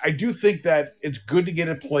I do think that it's good to get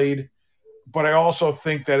it played. But I also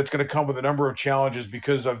think that it's going to come with a number of challenges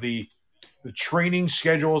because of the training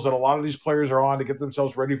schedules that a lot of these players are on to get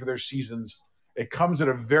themselves ready for their seasons. It comes at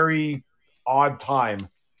a very odd time.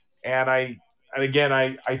 And I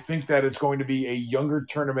think that it's going to be a younger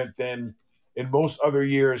tournament than in most other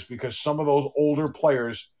years because some of those older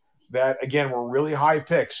players that, again, were really high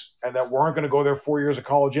picks and that weren't going to go there 4 years of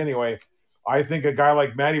college anyway. I think a guy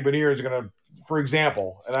like Matty Beniers is going to, for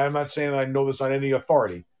example, and I'm not saying that I know this on any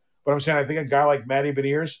authority, but I'm saying I think a guy like Matty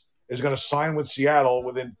Beniers is going to sign with Seattle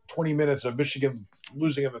within 20 minutes of Michigan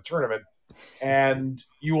losing in the tournament, and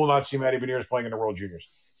you will not see Matty Beniers playing in the World Juniors.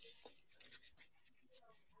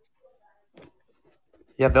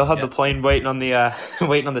 Yeah, they'll have the plane waiting on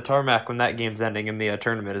the tarmac when that game's ending in the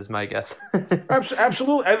tournament, is my guess.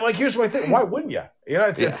 Absolutely. And here's my thing: why wouldn't you?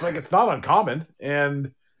 It's not uncommon.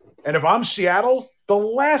 And if I'm Seattle, the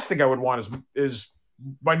last thing I would want is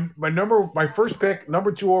my first pick,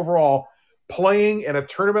 number 2 overall, playing in a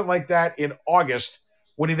tournament like that in August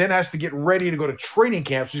when he then has to get ready to go to training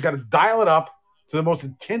camp. So he's got to dial it up to the most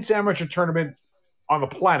intense amateur tournament on the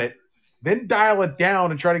planet, then dial it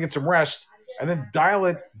down and try to get some rest, and then dial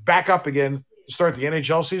it back up again to start the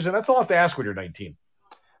NHL season. That's a lot to ask when you're 19.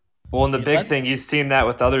 Well, and the big thing, you've seen that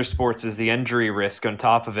with other sports, is the injury risk on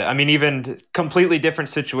top of it. I mean, even completely different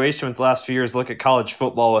situation with the last few years. Look at college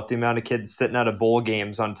football with the amount of kids sitting out of bowl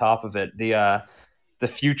games on top of it. The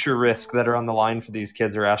future risks that are on the line for these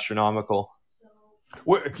kids are astronomical.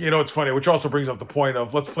 Well, it's funny, which also brings up the point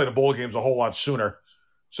of let's play the bowl games a whole lot sooner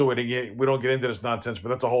so we don't get into this nonsense, but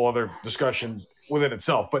that's a whole other discussion within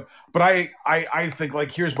itself. But I think,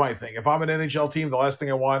 here's my thing. If I'm an NHL team, the last thing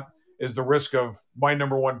I want is the risk of my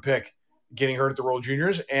number 1 pick getting hurt at the World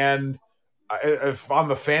Juniors. And if I'm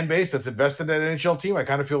the fan base that's invested in an NHL team, I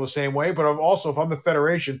kind of feel the same way. But if I'm the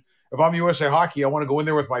federation, if I'm USA Hockey, I want to go in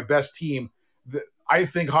there with my best team. I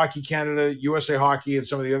think Hockey Canada, USA Hockey, and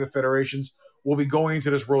some of the other federations will be going into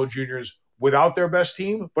this World Juniors without their best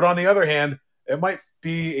team. But on the other hand, it might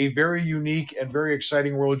be a very unique and very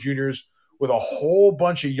exciting World Juniors with a whole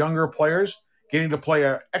bunch of younger players getting to play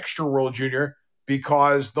an extra World Junior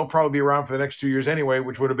because they'll probably be around for the next 2 years anyway,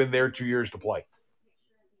 which would have been their 2 years to play.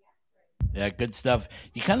 Yeah, good stuff.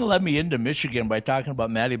 You kind of led me into Michigan by talking about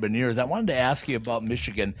Matty Beniers. I wanted to ask you about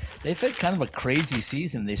Michigan. They've had kind of a crazy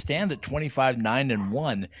season. They stand at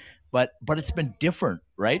 25-9-1, but it's been different,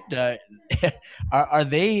 right? Are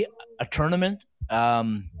they a tournament?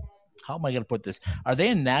 How am I going to put this? Are they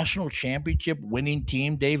a national championship winning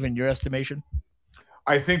team, Dave, in your estimation?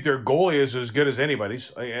 I think their goalie is as good as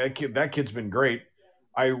anybody's. That kid's been great.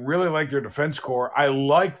 I really like their defense core. I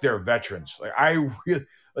like their veterans. I really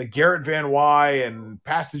like Garrett Van Wy and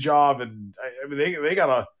Pastajov, and I mean they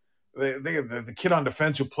got the kid on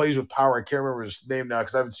defense who plays with power. I can't remember his name now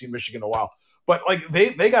because I haven't seen Michigan in a while. But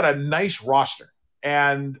they got a nice roster,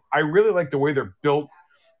 and I really like the way they're built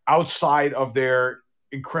outside of their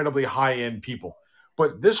incredibly high-end people.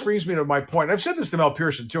 But this brings me to my point. I've said this to Mel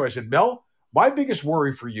Pearson too. I said, Mel, my biggest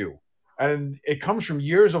worry for you, and it comes from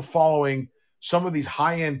years of following some of these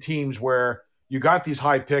high-end teams where you got these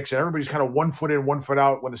high picks and everybody's kind of 1 foot in, 1 foot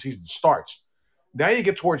out when the season starts. Now you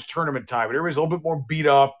get towards tournament time and everybody's a little bit more beat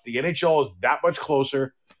up. The NHL is that much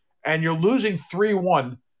closer, and you're losing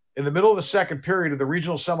 3-1 in the middle of the second period of the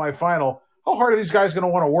regional semifinal. How hard are these guys going to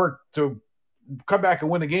want to work to come back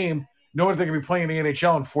and win a game knowing they're going to be playing the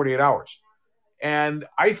NHL in 48 hours? And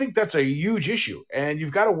I think that's a huge issue. And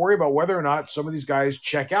you've got to worry about whether or not some of these guys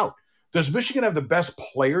check out. Does Michigan have the best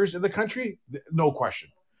players in the country? No question.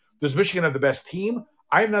 Does Michigan have the best team?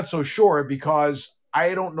 I'm not so sure because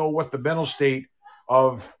I don't know what the mental state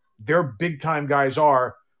of their big-time guys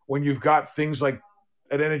are when you've got things like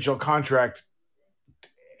an NHL contract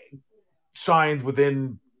signed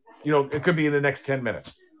within, it could be in the next 10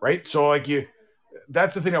 minutes, right? So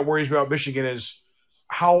that's the thing that worries me about Michigan is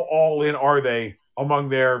how all in are they among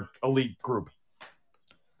their elite group?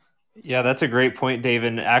 Yeah, that's a great point, Dave.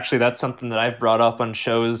 And actually, that's something that I've brought up on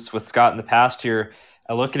shows with Scott in the past here.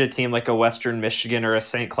 I look at a team like a Western Michigan or a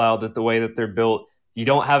St. Cloud, that the way that they're built, you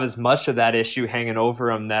don't have as much of that issue hanging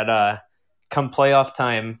over them that come playoff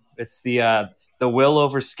time, it's the will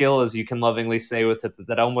over skill, as you can lovingly say with it,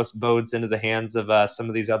 that almost bodes into the hands of some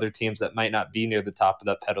of these other teams that might not be near the top of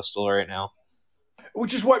that pedestal right now.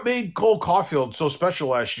 Which is what made Cole Caulfield so special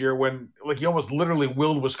last year when he almost literally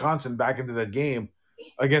willed Wisconsin back into that game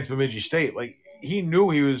against Bemidji State. He knew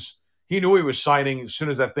he was signing as soon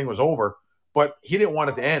as that thing was over, but he didn't want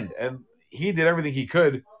it to end. And he did everything he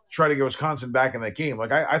could to try to get Wisconsin back in that game.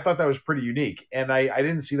 I thought that was pretty unique. And I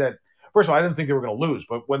didn't see that. First of all, I didn't think they were going to lose,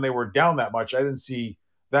 but when they were down that much, I didn't see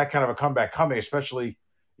that kind of a comeback coming, especially,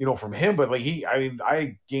 from him. But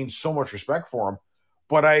I gained so much respect for him.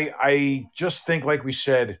 But I just think, like we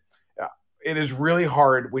said, it is really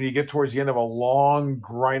hard when you get towards the end of a long,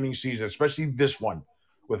 grinding season, especially this one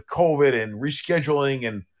with COVID and rescheduling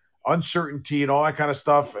and uncertainty and all that kind of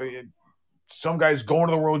stuff. Some guys going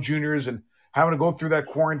to the World Juniors and having to go through that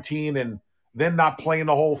quarantine and then not playing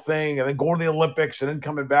the whole thing and then going to the Olympics and then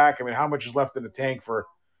coming back. I mean, how much is left in the tank for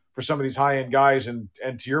some of these high-end guys? And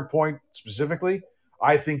to your point specifically,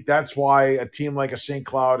 I think that's why a team like a St.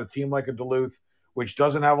 Cloud, a team like a Duluth, which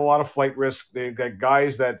doesn't have a lot of flight risk, they've got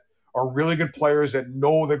guys that are really good players that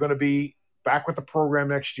know they're going to be back with the program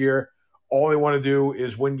next year. All they want to do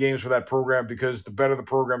is win games for that program because the better the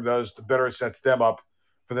program does, the better it sets them up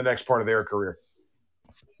for the next part of their career.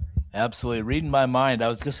 Absolutely. Reading my mind, I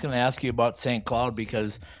was just going to ask you about St. Cloud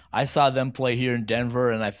because I saw them play here in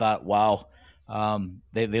Denver and I thought, wow,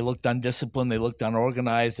 they looked undisciplined, they looked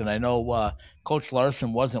unorganized, and I know Coach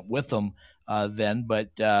Larson wasn't with them then,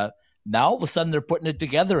 but now all of a sudden they're putting it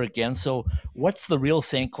together again. So what's the real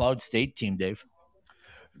St. Cloud State team, Dave?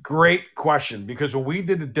 Great question, because when we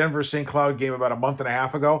did the Denver-St. Cloud game about a month and a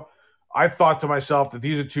half ago, I thought to myself that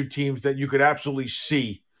these are two teams that you could absolutely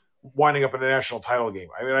see winding up in a national title game.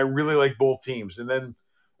 I mean, I really like both teams. And then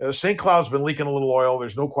St. Cloud's been leaking a little oil.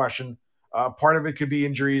 There's no question. Part of it could be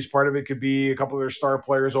injuries. Part of it could be a couple of their star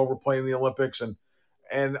players overplaying the Olympics.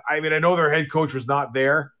 And I mean, I know their head coach was not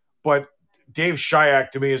there, but Dave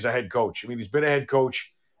Shayak to me is a head coach. I mean, he's been a head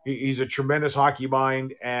coach. He's a tremendous hockey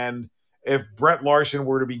mind. And if Brett Larson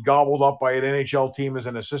were to be gobbled up by an NHL team as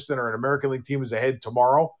an assistant or an American League team as a head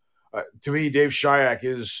tomorrow, to me, Dave Shayak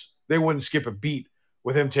they wouldn't skip a beat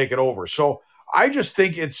with him taking over. So I just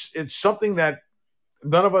think it's something that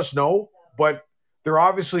none of us know, but there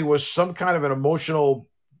obviously was some kind of an emotional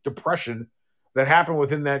depression that happened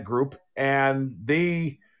within that group, and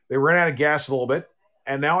they ran out of gas a little bit.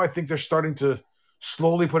 And now I think they're starting to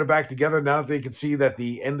slowly put it back together now that they can see that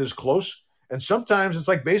the end is close. And sometimes it's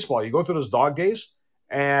like baseball. You go through those dog days,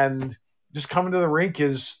 and just coming to the rink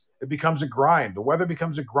it becomes a grind. The weather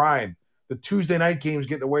becomes a grind. The Tuesday night games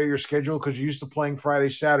get in the way of your schedule because you're used to playing Friday,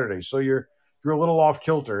 Saturday. So you're a little off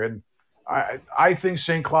kilter. And I think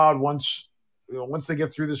St. Cloud, once they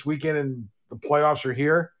get through this weekend and the playoffs are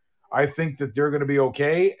here, I think that they're going to be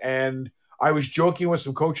okay. And I was joking with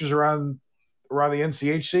some coaches around the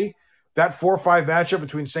NCHC. That 4-5 matchup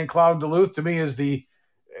between St. Cloud and Duluth to me is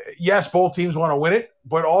yes, both teams want to win it,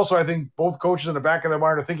 but also I think both coaches in the back of their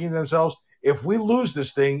mind are thinking to themselves, if we lose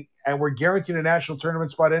this thing and we're guaranteed a national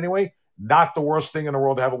tournament spot anyway, not the worst thing in the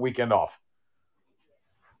world to have a weekend off.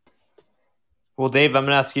 Well, Dave, I'm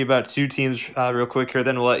going to ask you about two teams real quick here,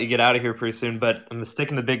 then we'll let you get out of here pretty soon. But I'm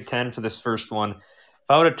sticking the Big Ten for this first one. If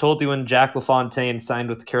I would have told you when Jack LaFontaine signed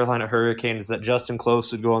with the Carolina Hurricanes that Justin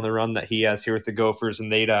Close would go on the run that he has here with the Gophers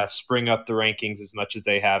and they'd spring up the rankings as much as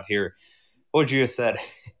they have here, what would you have said?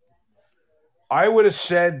 I would have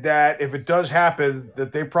said that if it does happen,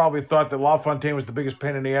 that they probably thought that LaFontaine was the biggest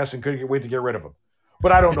pain in the ass and couldn't wait to get rid of him.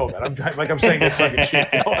 But I don't know that. I'm saying it's like a shit.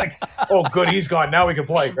 Like, oh, good, he's gone. Now we can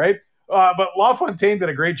play, right? But LaFontaine did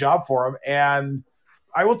a great job for him. And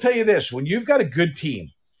I will tell you this: when you've got a good team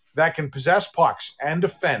that can possess pucks and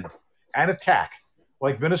defend and attack,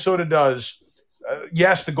 like Minnesota does,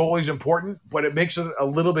 yes, the goalie's important, but it makes it a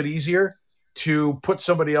little bit easier to put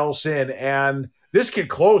somebody else in. And this kid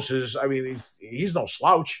Close is, I mean, he's no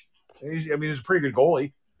slouch. He's a pretty good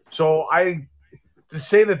goalie. So to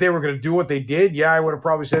say that they were going to do what they did, yeah, I would have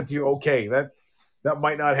probably said to you, okay, that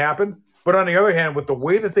might not happen. But on the other hand, with the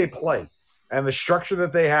way that they play and the structure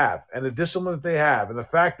that they have and the discipline that they have and the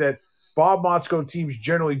fact that Bob Motzko teams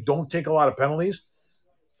generally don't take a lot of penalties,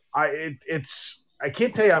 I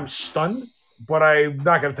can't tell you I'm stunned, but I'm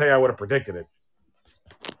not going to tell you I would have predicted it.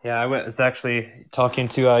 Yeah, I was actually talking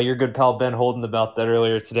to your good pal Ben Holden about that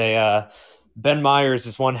earlier today. Ben Myers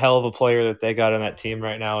is one hell of a player that they got on that team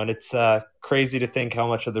right now, and it's crazy to think how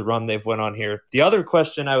much of the run they've went on here. The other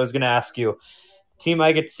question I was going to ask you, team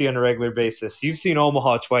I get to see on a regular basis, you've seen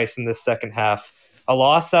Omaha twice in this second half, a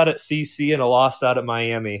loss out at CC and a loss out at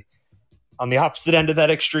Miami. On the opposite end of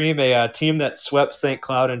that extreme, a team that swept St.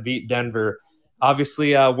 Cloud and beat Denver.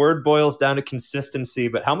 Obviously, word boils down to consistency,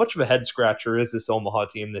 but how much of a head scratcher is this Omaha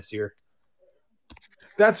team this year?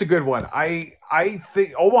 That's a good one. I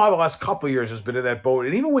think Omaha the last couple of years has been in that boat.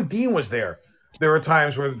 And even when Dean was there were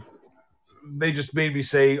times where they just made me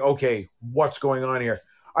say, okay, what's going on here?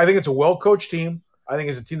 I think it's a well-coached team. I think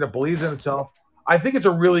it's a team that believes in itself. I think it's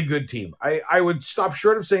a really good team. I would stop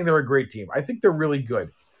short of saying they're a great team. I think they're really good.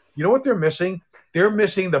 You know what they're missing? They're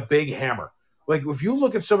missing the big hammer. Like, if you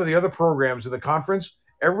look at some of the other programs in the conference,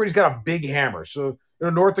 everybody's got a big hammer. So,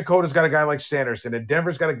 North Dakota's got a guy like Sanderson, and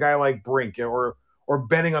Denver's got a guy like Brink or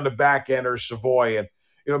Benning on the back end or Savoy. And,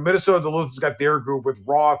 Minnesota Duluth's got their group with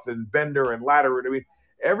Roth and Bender and Latterman. I mean,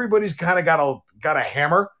 everybody's kind of got a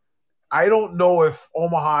hammer. I don't know if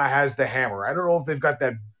Omaha has the hammer. I don't know if they've got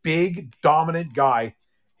that big, dominant guy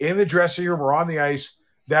in the dressing room or on the ice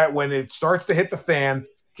that when it starts to hit the fan,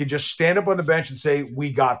 can just stand up on the bench and say, we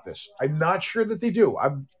got this. I'm not sure that they do.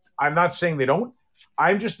 I'm not saying they don't.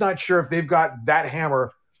 I'm just not sure if they've got that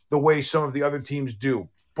hammer the way some of the other teams do.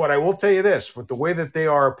 But I will tell you this, with the way that they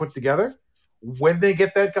are put together, when they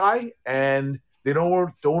get that guy, and they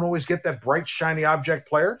don't always get that bright, shiny object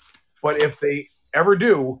player, but if they ever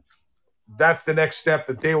do, that's the next step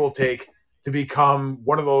that they will take to become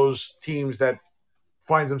one of those teams that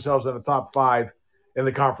finds themselves in the top 5 in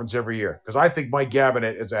the conference every year. Because I think Mike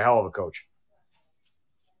Gabinet is a hell of a coach.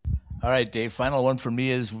 All right, Dave, final one for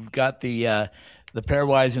me is we've got the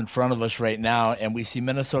pairwise in front of us right now, and we see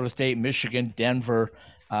Minnesota State, Michigan, Denver,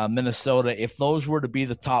 Minnesota. If those were to be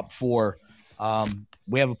the top 4,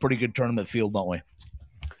 we have a pretty good tournament field, don't we?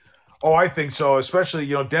 Oh, I think so. Especially,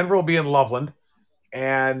 Denver will be in Loveland.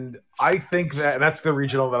 And I think that's the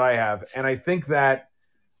regional that I have. And I think that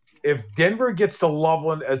if Denver gets to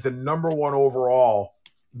Loveland as the number 1 overall,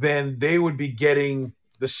 then they would be getting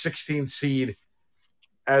the 16th seed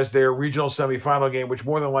as their regional semifinal game, which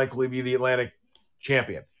more than likely be the Atlantic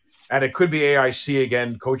champion. And it could be AIC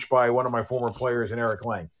again, coached by one of my former players in Eric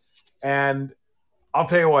Lang. And I'll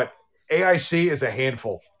tell you what, AIC is a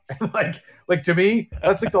handful. like to me,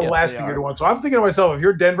 that's like the Yes, last they thing are. you'd want. So I'm thinking to myself, if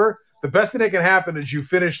you're Denver, the best thing that can happen is you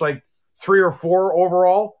finish like 3 or 4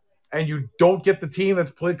 overall, and you don't get the team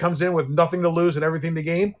that comes in with nothing to lose and everything to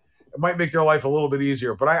gain. It might make their life a little bit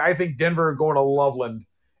easier. But I think Denver going to Loveland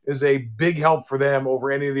is a big help for them over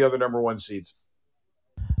any of the other number 1 seeds.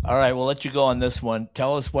 All right, we'll let you go on this one.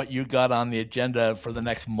 Tell us what you got on the agenda for the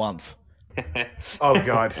next month. Oh,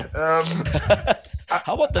 God.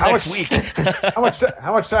 How about the how next much- week?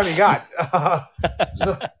 How much time you got?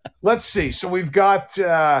 So, let's see. So we've got, we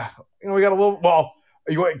got a little. Well,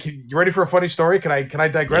 you ready for a funny story? Can I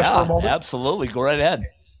digress for a moment? Absolutely. Go right ahead.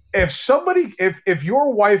 If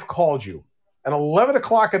your wife called you at 11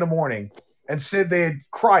 o'clock in the morning and said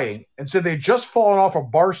crying and said they'd just fallen off a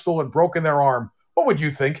bar stool and broken their arm, what would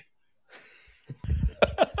you think?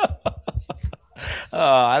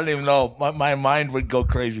 I don't even know. My mind would go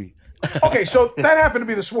crazy. Okay, so that happened to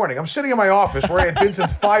be this morning. I'm sitting in my office where I had been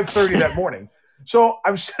since 5:30 that morning. So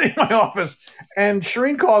I'm sitting in my office, and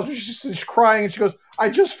Shireen calls me. She's crying, and she goes, I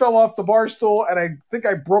just fell off the bar stool, and I think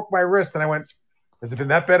I broke my wrist. And I went, has it been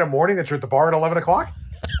that bad a morning that you're at the bar at 11 o'clock?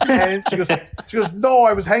 And she goes, no,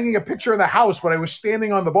 I was hanging a picture in the house, but I was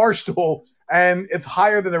standing on the bar stool, and it's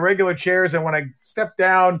higher than the regular chairs. And when I stepped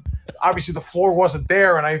down, obviously the floor wasn't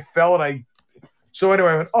there, and I fell, so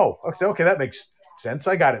anyway, I went, oh, okay, that makes sense.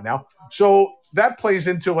 I got it now. So that plays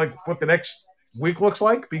into like what the next week looks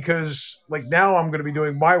like, because like now I'm going to be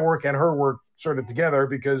doing my work and her work sort of together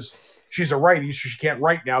because she's a righty, so she can't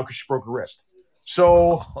write now because she broke her wrist.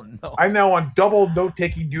 So Oh, no. I'm now on double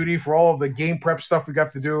note-taking duty for all of the game prep stuff we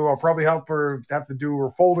got to do. I'll probably have to do her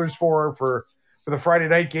folders for her for the Friday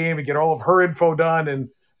night game and get all of her info done and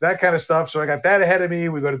that kind of stuff. So I got that ahead of me.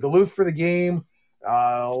 We go to Duluth for the game.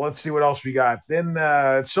 Let's see what else we got. Then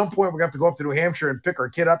at some point we have to go up to New Hampshire and pick our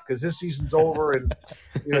kid up because his season's over, and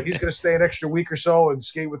he's going to stay an extra week or so and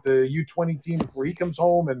skate with the U20 team before he comes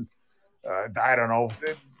home. And I don't know.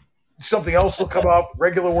 Something else will come up.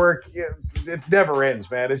 Regular work, it never ends,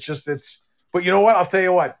 man. But you know what? I'll tell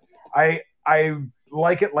you what. I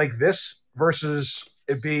like it like this versus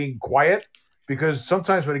it being quiet, because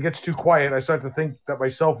sometimes when it gets too quiet, I start to think that my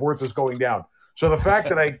self-worth is going down. So the fact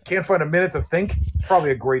that I can't find a minute to think is probably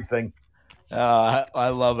a great thing. I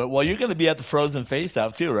love it. Well, you're going to be at the Frozen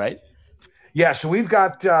Face-Off too, right? Yeah, so we've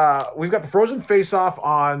got the Frozen Face-Off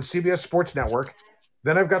on CBS Sports Network.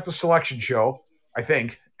 Then I've got the Selection Show, I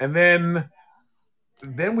think. And then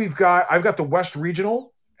I've got the West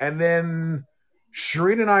Regional, and then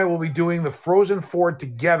Shireen and I will be doing the Frozen Four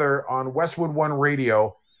together on Westwood One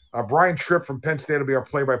Radio. Brian Tripp from Penn State will be our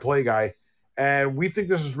play-by-play guy, and we think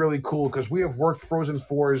this is really cool because we have worked Frozen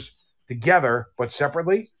Fours together but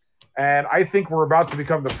separately, and I think we're about to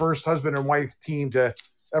become the first husband and wife team to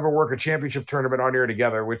ever work a championship tournament on air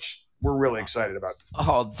together, which we're really excited about.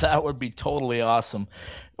 Oh, that would be totally awesome.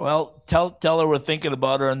 Well, tell her we're thinking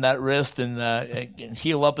about her and that wrist and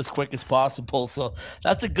heal up as quick as possible. So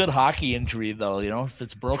that's a good hockey injury, though. If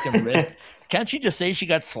it's a broken wrist, can't she just say she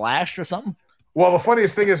got slashed or something? Well, the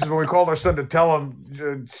funniest thing is when we called our son to tell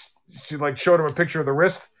him, she showed him a picture of the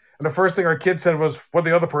wrist, and the first thing our kid said was, "What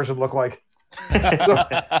the other person look like?" So,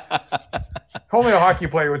 only a hockey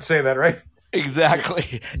player would say that, right?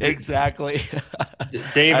 Exactly.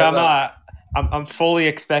 Dave, I'm fully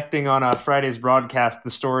expecting on a Friday's broadcast the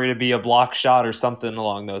story to be a block shot or something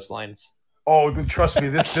along those lines. Oh, trust me,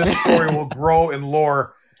 this story will grow in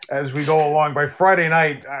lore as we go along. By Friday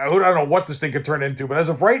night, I don't know what this thing could turn into, but as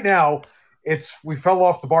of right now, we fell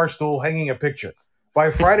off the bar stool hanging a picture.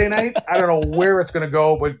 By Friday night, I don't know where it's going to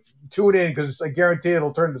go, but tune in because I guarantee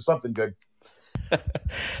it'll turn into something good.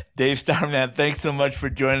 Dave Starman, thanks so much for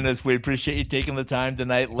joining us. We appreciate you taking the time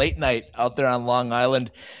tonight, late night out there on Long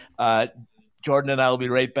Island. Jordan and I will be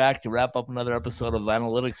right back to wrap up another episode of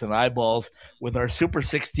Analytics and Eyeballs with our Super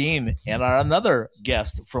 16 and our another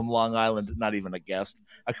guest from Long Island, not even a guest,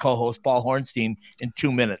 a co-host, Paul Hornstein, in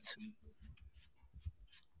 2 minutes.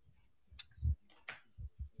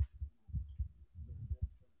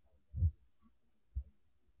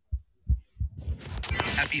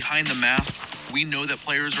 At Behind the Mask, we know that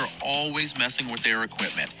players are always messing with their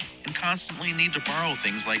equipment and constantly need to borrow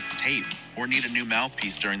things like tape or need a new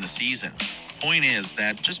mouthpiece during the season. Point is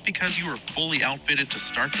that just because you are fully outfitted to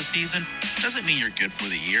start the season doesn't mean you're good for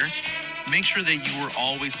the year. Make sure that you are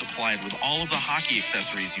always supplied with all of the hockey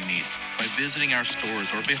accessories you need by visiting our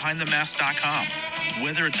stores or behindthemask.com.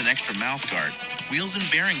 Whether it's an extra mouth guard, wheels and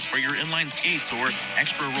bearings for your inline skates, or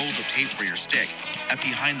extra rolls of tape for your stick, at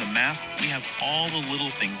Behind the Mask, we have all the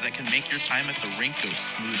little things that can make your time at the rink go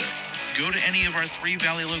smoother. Go to any of our 3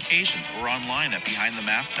 Valley locations or online at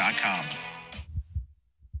behindthemask.com.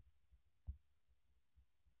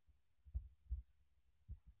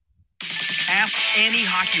 Ask any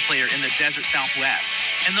hockey player in the Desert Southwest,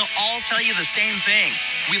 and they'll all tell you the same thing.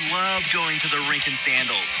 We love going to the rink in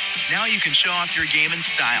sandals. Now you can show off your game in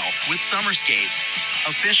style with summer skates.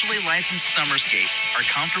 Officially licensed summer skates are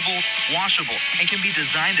comfortable, washable, and can be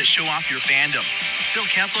designed to show off your fandom.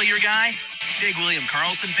 Phil Kessel your guy? Big William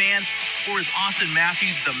Karlsson fan? Or is Austin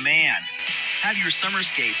Matthews the man? Have your summer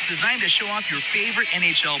skates designed to show off your favorite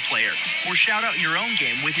NHL player, or shout out your own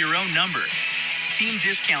game with your own number. Team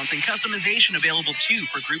discounts and customization available too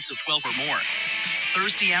for groups of 12 or more.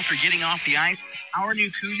 Thirsty after getting off the ice? Our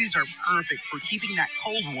new koozies are perfect for keeping that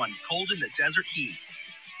cold one cold in the desert heat.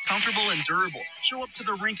 Comfortable and durable, show up to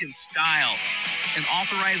the rink in style. An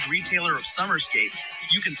authorized retailer of summer skates,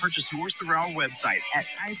 you can purchase yours through our website at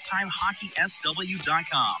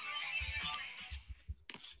IcetimeHockeySW.com.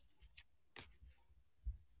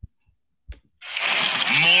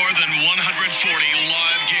 More than 140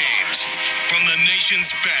 live games from the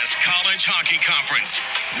nation's best college hockey conference.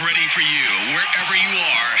 Ready for you wherever you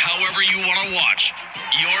are, however you want to watch.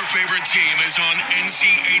 Your favorite team is on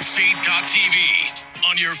NCHC.TV.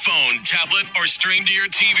 On your phone, tablet, or stream to your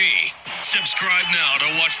TV. Subscribe now to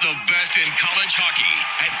watch the best in college hockey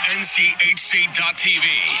at NCHC.TV.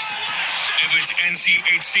 If it's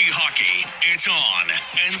NCHC hockey, it's on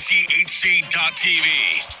NCHC.TV.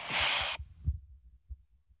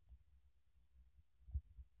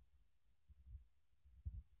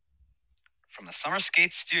 the Summer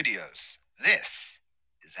Skate Studios. This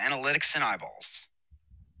is Analytics and Eyeballs.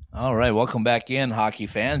 All right, welcome back in, hockey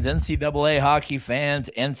fans, NCAA hockey fans,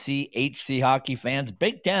 NCHC hockey fans,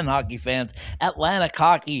 Big Ten hockey fans, Atlantic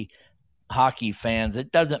hockey fans.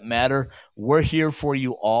 It doesn't matter. We're here for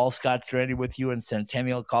you all. Scott Strandy with you in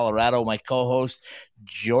Centennial, Colorado. My co-host,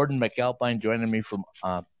 Jordan McAlpine, joining me from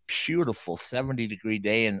a beautiful 70-degree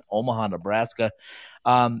day in Omaha, Nebraska.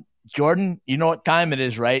 Jordan, you know what time it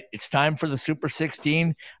is, right? It's time for the Super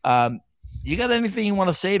 16. You got anything you want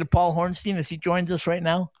to say to Paul Hornstein as he joins us right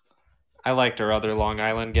now? I liked our other Long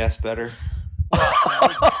Island guest better.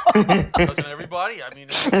 Doesn't everybody? I mean,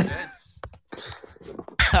 it makes sense.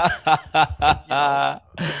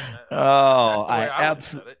 I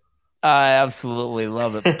absolutely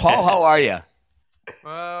love it. Paul, how are you?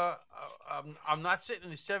 I'm not sitting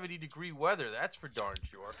in the 70-degree weather. That's for darn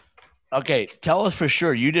sure. Okay, tell us for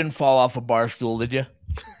sure. You didn't fall off a bar stool, did you?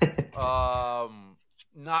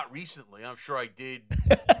 Not recently. I'm sure I did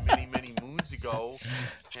many, many moons ago,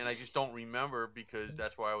 and I just don't remember because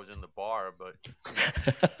that's why I was in the bar. But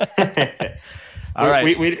all right,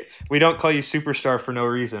 we don't call you superstar for no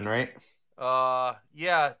reason, right?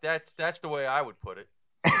 Yeah, that's the way I would put it.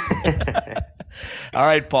 All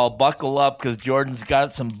right, Paul, buckle up because Jordan's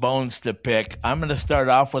got some bones to pick. I'm going to start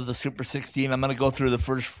off with the Super 16. I'm going to go through the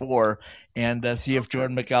first four and see if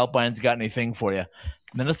Jordan McAlpine's got anything for you.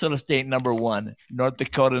 Minnesota State, number 1. North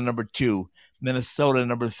Dakota, number 2. Minnesota,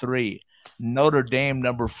 number 3. Notre Dame,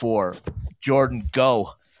 number 4. Jordan,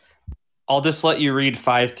 go. I'll just let you read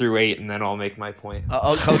 5 through 8, and then I'll make my point.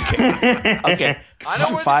 Okay. Okay. I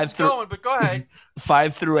know where this is going, but go ahead.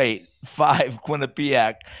 5 through 8. 5,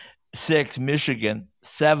 Quinnipiac. 6, Michigan.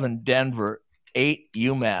 7, Denver. 8,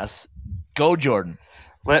 UMass. Go, Jordan.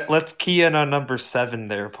 Let's key in on number 7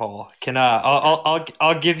 there, Paul.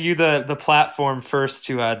 I'll give you the platform first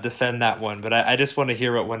to defend that one, but I just want to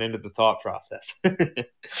hear what went into the thought process. They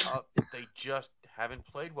just haven't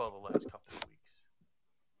played well the last couple of weeks.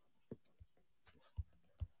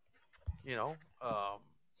 You know,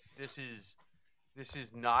 this is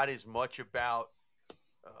not as much about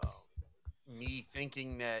me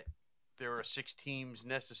thinking that there are 6 teams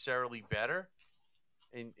necessarily better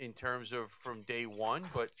in terms of from day one,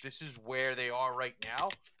 but this is where they are right now,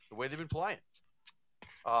 the way they've been playing.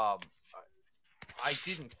 I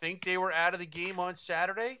didn't think they were out of the game on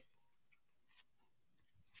Saturday,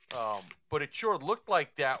 but it sure looked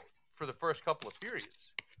like that for the first couple of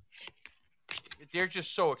periods. They're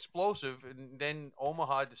just so explosive, and then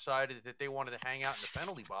Omaha decided that they wanted to hang out in the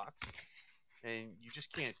penalty box, and you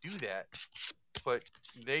just can't do that. But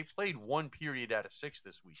they played 1 period out of 6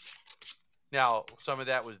 this week. Now, some of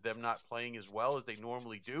that was them not playing as well as they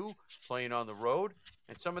normally do, playing on the road.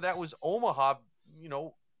 And some of that was Omaha, you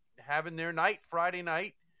know, having their night Friday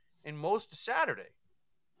night and most of Saturday.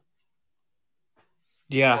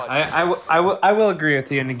 Yeah, I will agree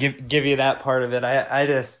with you and give you that part of it. I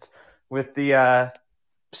just, with the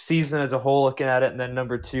season as a whole, looking at it, and then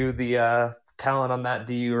number 2, the talent on that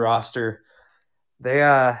DU roster, they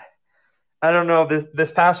I don't know, this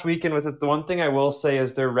past weekend with it, the one thing I will say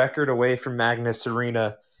is their record away from Magnus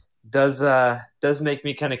Arena does make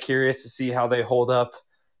me kind of curious to see how they hold up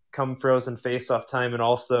come frozen face-off time, and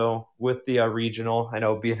also with the regional. I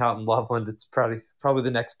know being out in Loveland, it's probably the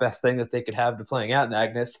next best thing that they could have to playing at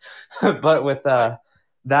Magnus. But with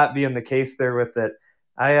that being the case there with it,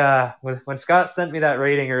 when Scott sent me that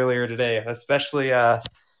rating earlier today, especially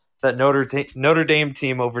that Notre Dame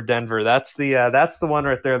team over Denver, that's the one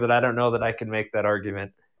right there that I don't know that I can make that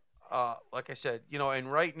argument. Like I said, you know,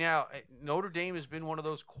 and right now Notre Dame has been one of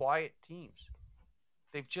those quiet teams.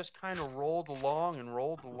 They've just kind of rolled along,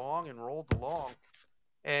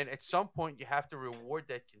 and at some point you have to reward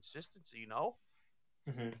that consistency, you know.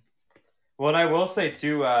 Mm-hmm. Well, and I will say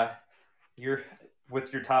too, you're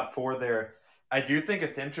with your top 4 there. I do think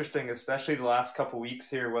it's interesting, especially the last couple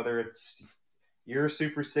weeks here, whether it's your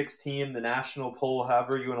Super 16, the national poll,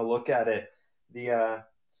 however you want to look at it, the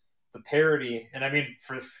parity. And I mean,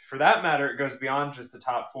 for that matter, it goes beyond just the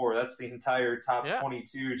top 4. That's the entire top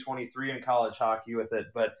 22, 23 in college hockey with it.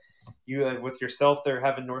 But you, with yourself there,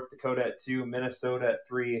 having North Dakota at 2, Minnesota at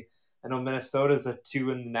 3. I know Minnesota's at 2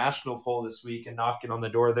 in the national poll this week and knocking on the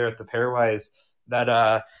door there at the pairwise. That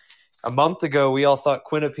a month ago, we all thought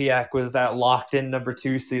Quinnipiac was that locked-in number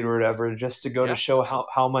 2 seed or whatever, just to go to show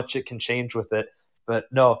how much it can change with it. But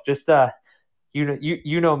no, just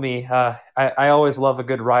you know me. I always love a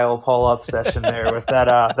good Ryle Paul up session there with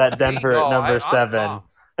that Denver at number 7.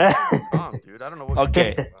 Dude, I don't know what.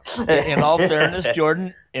 Okay. In all fairness,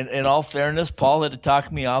 Jordan. In all fairness, Paul had to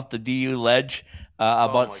talk me off the DU ledge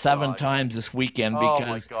about my 7 God. times this weekend Oh, my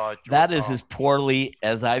because God, that George. is as poorly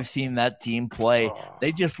as I've seen that team play. Oh.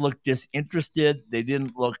 They just looked disinterested. They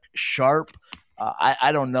didn't look sharp.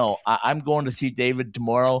 I don't know. I'm going to see David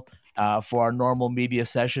tomorrow for our normal media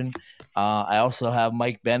session. I also have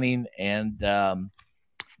Mike Benning and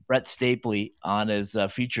Brett Stapley on as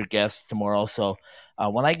feature guests tomorrow. So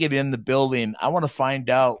when I get in the building, I want to find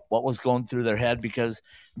out what was going through their head because,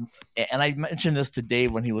 and I mentioned this to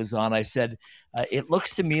Dave when he was on, I said, it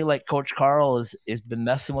looks to me like Coach Carl has been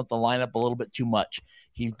messing with the lineup a little bit too much.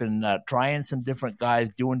 He's been trying some different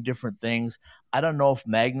guys, doing different things. I don't know if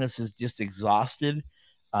Magnus is just exhausted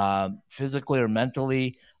physically or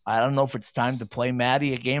mentally. I don't know if it's time to play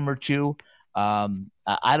Maddie a game or two.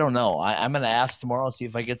 I don't know. I'm going to ask tomorrow, see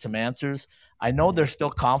if I get some answers. I know they're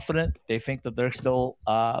still confident. They think that they're still,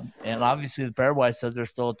 and obviously the Paraguay says they're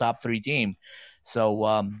still a top 3 team.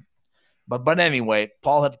 So, but anyway,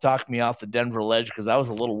 Paul had to talk me off the Denver ledge because I was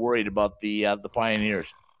a little worried about the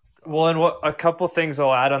Pioneers. Well, and a couple things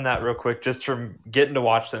I'll add on that real quick, just from getting to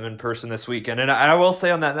watch them in person this weekend. And I will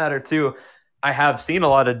say on that matter too, I have seen a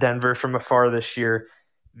lot of Denver from afar this year.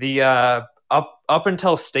 The up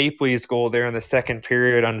until Stapley's goal there in the second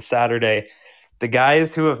period on Saturday, the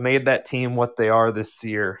guys who have made that team what they are this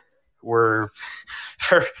year were,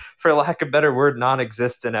 for lack of a better word,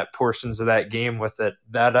 non-existent at portions of that game with it.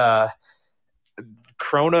 That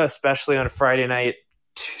Krona, especially on Friday night,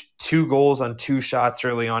 2 goals on 2 shots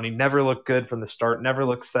early on. He never looked good from the start, never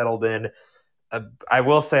looked settled in. I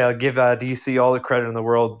will say I'll give DC all the credit in the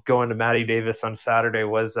world. Going to Matty Davis on Saturday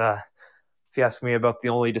was, if you ask me, about the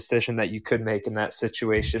only decision that you could make in that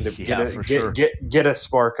situation to get a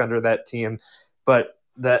spark under that team. But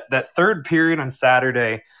that third period on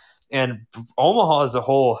Saturday and Omaha as a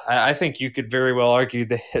whole, I think you could very well argue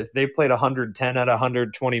that they played 110 out of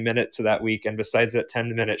 120 minutes of that week, and besides that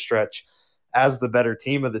 10-minute stretch, as the better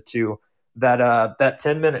team of the two. That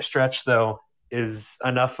 10-minute stretch, though, is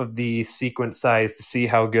enough of the sequence size to see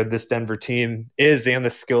how good this Denver team is and the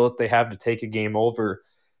skill that they have to take a game over.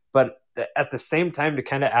 But at the same time, to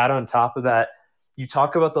kind of add on top of that, you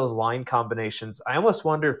talk about those line combinations. I almost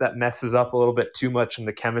wonder if that messes up a little bit too much in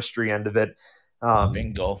the chemistry end of it.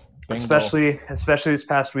 Bingo. Especially this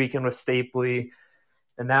past weekend with Stapley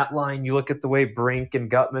and that line. You look at the way Brink and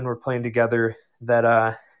Gutman were playing together,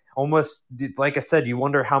 that almost, like I said, you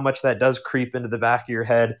wonder how much that does creep into the back of your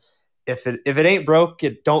head. If it ain't broke,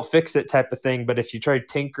 don't fix it type of thing. But if you try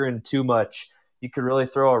tinkering too much, you could really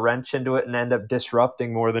throw a wrench into it and end up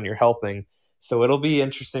disrupting more than you're helping. So it'll be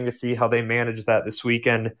interesting to see how they manage that this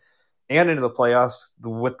weekend and into the playoffs.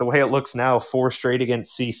 With the way it looks now, 4 straight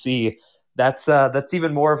against CC, that's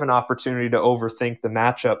even more of an opportunity to overthink the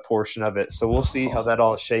matchup portion of it. So we'll see how that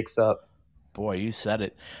all shakes up. Boy, you said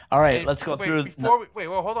it. All right, let's go through.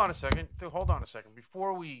 Hold on a second.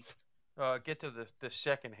 Before we get to the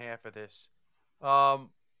second half of this,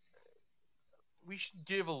 we should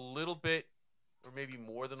give a little bit, or maybe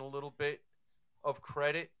more than a little bit, of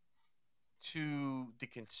credit to the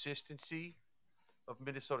consistency of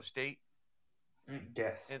Minnesota State.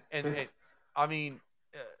 Yes. And I mean,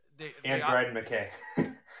 Dryden McKay.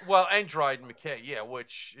 Well, and Dryden McKay, yeah,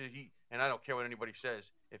 which and I don't care what anybody says.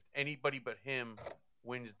 If anybody but him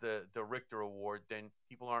wins the Richter Award, then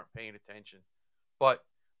people aren't paying attention. But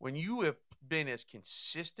when you have been as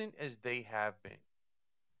consistent as they have been,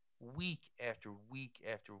 week after week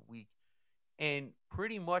after week, and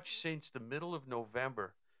pretty much since the middle of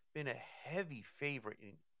November, been a heavy favorite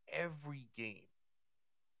in every game,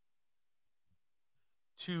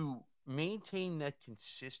 to maintain that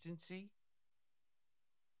consistency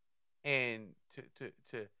and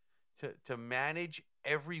to manage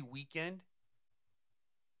every weekend,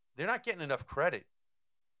 they're not getting enough credit.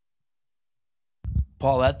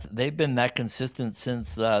 Paul, they've been that consistent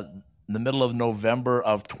since the middle of November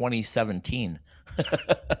of 2017.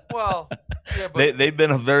 Well, yeah, but they've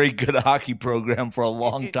been a very good hockey program for a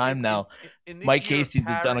long time now. Mike Hastings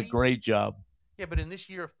has done a great job. Yeah, but in this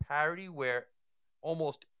year of parity, where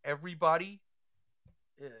almost everybody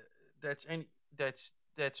that's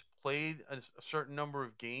played a certain number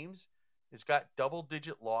of games has got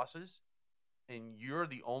double-digit losses, and you're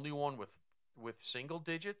the only one with single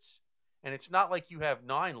digits, and it's not like you have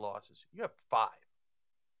 9 losses; you have 5.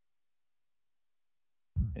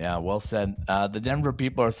 Yeah, well said. The Denver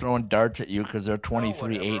people are throwing darts at you because they're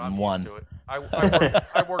 23-8-1.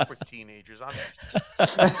 I work with teenagers. I'm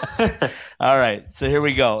used to it. All right, so here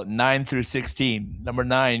we go. 9 through 16. Number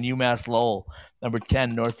 9, UMass Lowell. Number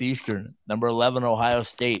 10, Northeastern. Number 11, Ohio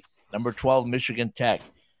State. Number 12, Michigan Tech.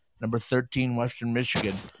 Number 13, Western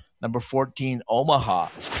Michigan. Number 14, Omaha.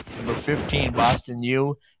 number 15 Boston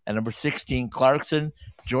U, and number 16 Clarkson.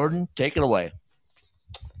 Jordan, take it away.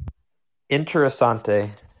 Interessante.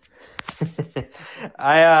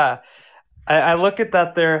 I look at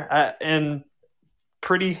that there and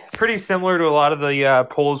pretty similar to a lot of the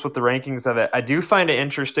polls with the rankings of it. I do find it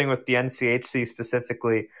interesting with the NCHC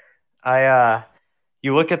specifically.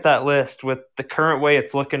 You look at that list with the current way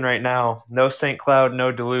it's looking right now. No St. Cloud,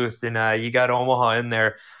 no Duluth, and you got Omaha in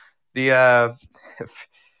there. The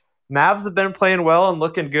Mavs have been playing well and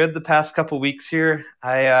looking good the past couple weeks here.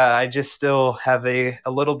 I just still have a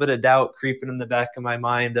little bit of doubt creeping in the back of my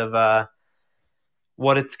mind of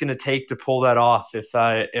what it's going to take to pull that off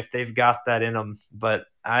if they've got that in them. But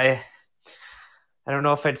I don't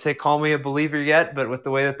know if I'd say call me a believer yet, but with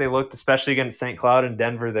the way that they looked, especially against St. Cloud and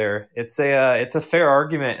Denver there, it's a fair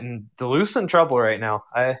argument, and Duluth's in trouble right now.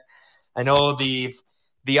 I know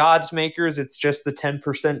the odds makers, it's just the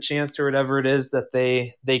 10% chance or whatever it is that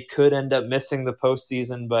they could end up missing the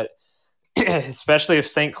postseason. But especially if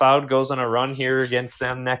St. Cloud goes on a run here against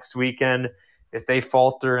them next weekend, if they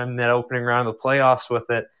falter in that opening round of the playoffs with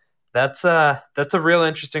it, that's a real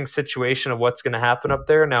interesting situation of what's going to happen up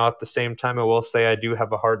there. Now, at the same time, I will say I do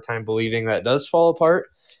have a hard time believing that does fall apart.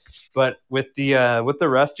 But with the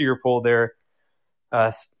rest of your poll there,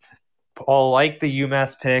 Paul, like the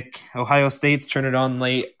UMass pick, Ohio State's turned it on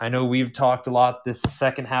late. I know we've talked a lot this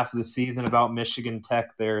second half of the season about Michigan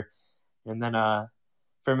Tech there. And then, if I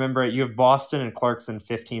remember it, you have Boston and Clarkson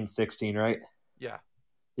 15-16, right? Yeah.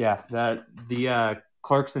 Yeah, the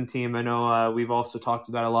Clarkson team, I know we've also talked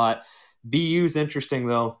about a lot. BU's interesting,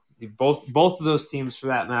 though. Both of those teams, for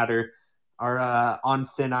that matter, are on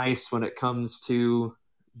thin ice when it comes to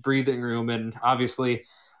breathing room. And obviously,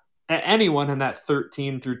 anyone in that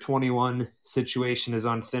 13 through 21 situation is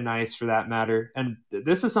on thin ice for that matter. And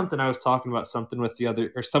this is something I was talking about someone with the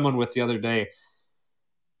other day.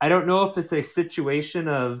 I don't know if it's a situation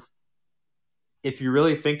of, if you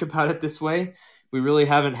really think about it this way, we really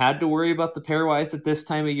haven't had to worry about the pairwise at this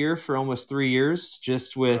time of year for almost 3 years,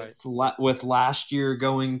 just with last year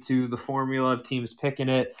going to the formula of teams picking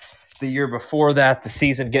it. The year before that, the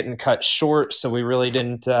season getting cut short, so we really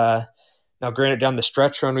didn't now, granted, down the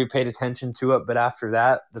stretch run, we paid attention to it, but after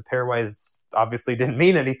that, the pairwise obviously didn't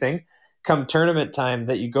mean anything. Come tournament time,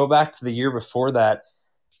 that you go back to the year before that,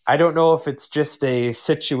 I don't know if it's just a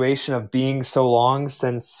situation of being so long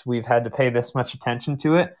since we've had to pay this much attention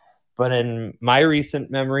to it, but in my recent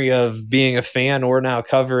memory of being a fan or now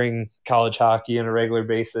covering college hockey on a regular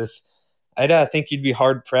basis, I think you'd be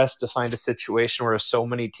hard-pressed to find a situation where so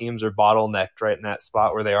many teams are bottlenecked right in that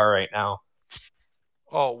spot where they are right now.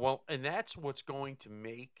 Oh, well, and that's what's going to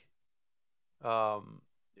make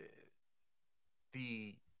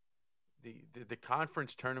the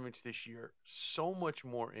conference tournaments this year so much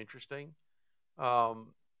more interesting.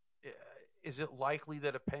 Is it likely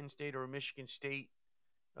that a Penn State or a Michigan State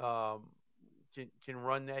can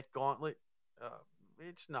run that gauntlet?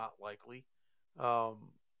 It's not likely.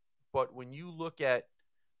 But when you look at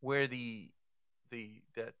where the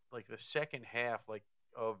second half, like,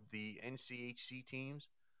 of the NCHC teams,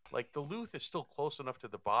 like Duluth is still close enough to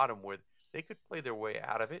the bottom where they could play their way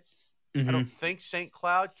out of it. Mm-hmm. I don't think St.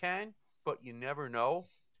 Cloud can, but you never know.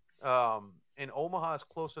 And Omaha is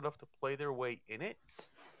close enough to play their way in it.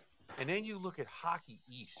 And then you look at Hockey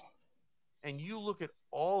East, and you look at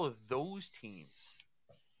all of those teams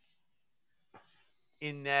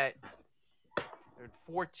in that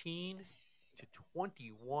 14 to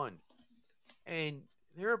 21, and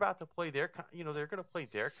they're about to play they're going to play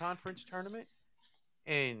their conference tournament,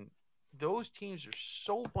 and those teams are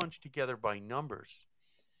so bunched together by numbers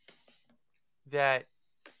that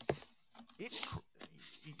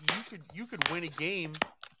you could win a game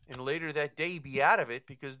and later that day be out of it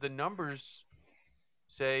because the numbers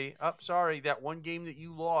say, sorry, that one game that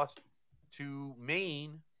you lost to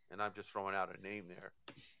Maine, and I'm just throwing out a name there,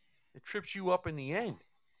 it trips you up in the end.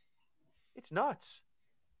 It's nuts.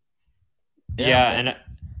 Yeah, and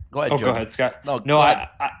go ahead, go ahead, Scott. No,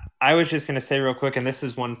 I was just going to say real quick, and this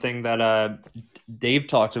is one thing that Dave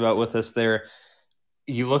talked about with us there.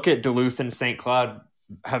 You look at Duluth and St. Cloud,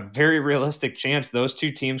 have very realistic chance those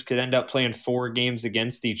two teams could end up playing 4 games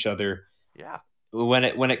against each other. Yeah. When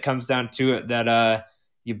it comes down to it, that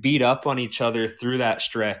you beat up on each other through that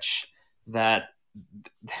stretch. That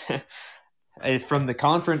from the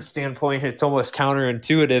conference standpoint, it's almost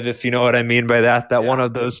counterintuitive, if you know what I mean by that. That one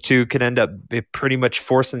of those two could end up pretty much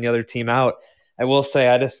forcing the other team out. I will say,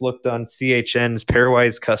 I just looked on CHN's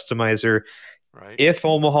pairwise customizer. Right. If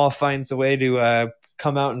Omaha finds a way to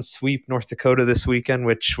come out and sweep North Dakota this weekend,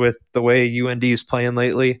 which with the way UND is playing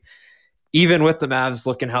lately, even with the Mavs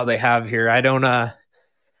looking how they have here, I don't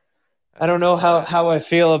I don't know how I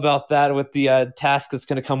feel about that with the task that's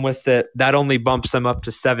going to come with it. That only bumps them up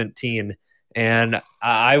to 17. And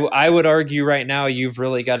I would argue right now you've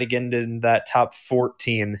really got to get into that top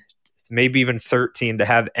 14, maybe even 13 to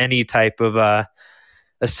have any type of a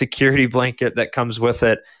security blanket that comes with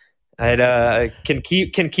it. I can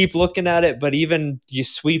keep looking at it, but even you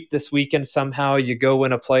sweep this weekend somehow, you go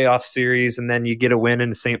win a playoff series, and then you get a win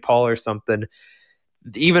in St. Paul or something.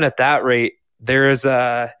 Even at that rate,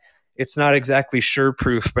 it's not exactly sure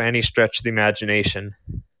proof by any stretch of the imagination.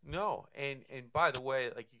 No, and by the way,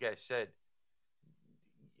 like you guys said,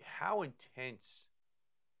 how intense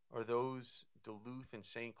are those Duluth and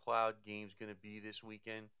St. Cloud games going to be this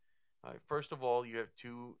weekend? First of all, you have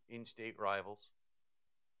two in-state rivals,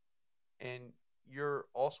 and you're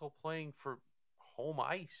also playing for home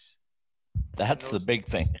ice. That's the big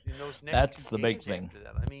thing. That's the big thing.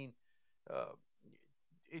 That. I mean,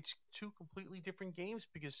 it's two completely different games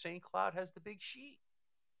because St. Cloud has the big sheet.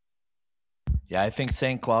 Yeah, I think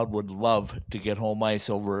St. Cloud would love to get home ice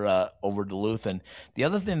over Duluth. And the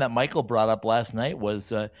other thing that Michael brought up last night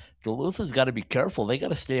was Duluth has got to be careful. They got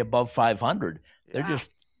to stay above 500. Yeah. They're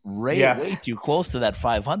just way too close to that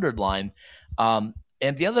 500 line. And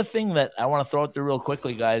the other thing that I want to throw out there real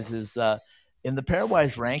quickly, guys, is in the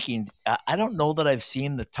Pairwise rankings, I don't know that I've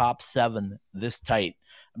seen the top 7 this tight.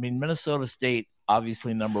 I mean, Minnesota State,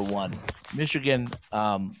 obviously number 1. Michigan,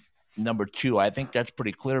 number 2. I think that's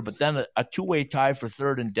pretty clear. But then a 2-way tie for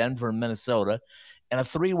 3rd in Denver and Minnesota, and a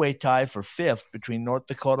 3-way tie for 5th between North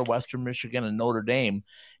Dakota, Western Michigan, and Notre Dame.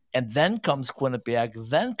 And then comes Quinnipiac,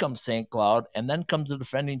 then comes St. Cloud, and then comes the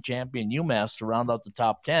defending champion UMass to round out the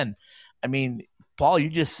top 10. I mean, Paul, you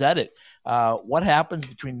just said it. What happens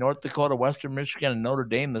between North Dakota, Western Michigan, and Notre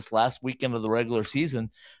Dame this last weekend of the regular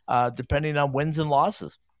season, depending on wins and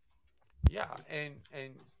losses? Yeah, and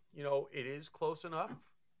you know, it is close enough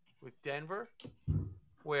with Denver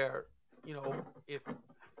where, you know, if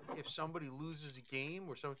somebody loses a game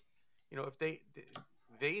or some, you know, if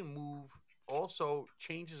they move, also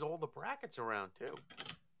changes all the brackets around too,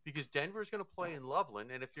 because Denver's going to play in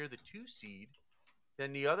Loveland, and if they're the 2 seed,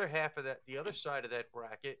 then the other side of that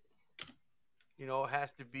bracket, you know,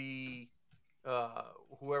 has to be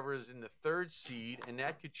whoever is in the 3rd seed, and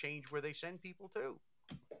that could change where they send people to.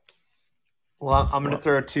 Well, I'm going to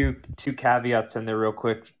throw two caveats in there real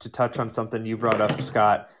quick to touch on something you brought up,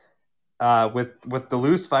 Scott. With the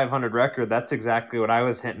loose 500 record, that's exactly what I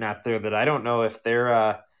was hinting at there. That I don't know if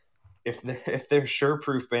they're sure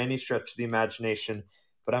proof by any stretch of the imagination.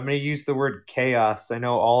 But I'm going to use the word chaos. I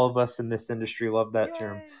know all of us in this industry love that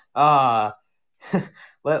term.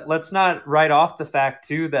 Let's not write off the fact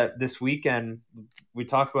too that this weekend we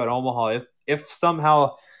talk about Omaha. If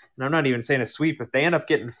somehow, and I'm not even saying a sweep, if they end up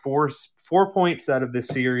getting 4 points out of this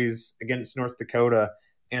series against North Dakota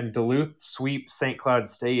and Duluth sweeps St. Cloud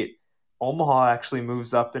State, Omaha actually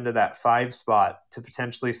moves up into that 5 spot to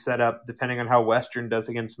potentially set up, depending on how Western does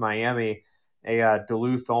against Miami, a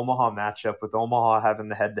Duluth-Omaha matchup, with Omaha having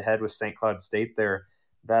the head-to-head with St. Cloud State there.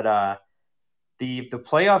 That the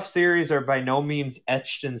playoff series are by no means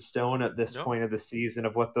etched in stone at this point of the season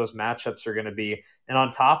of what those matchups are going to be. And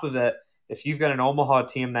on top of it, if you've got an Omaha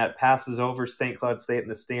team that passes over St. Cloud State in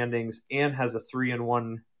the standings and has a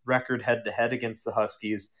 3-1 record head-to-head against the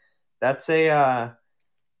Huskies, that's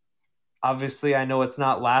obviously, I know it's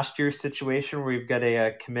not last year's situation where we've got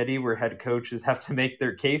a committee where head coaches have to make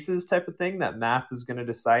their cases type of thing, that math is going to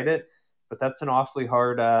decide it. But that's an awfully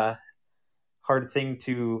hard thing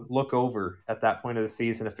to look over at that point of the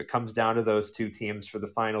season if it comes down to those 2 teams for the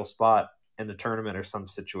final spot in the tournament or some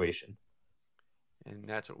situation. And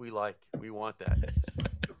that's what we like. We want that.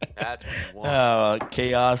 That's what we want.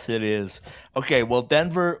 Chaos it is. Okay, well,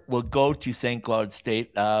 Denver will go to St. Cloud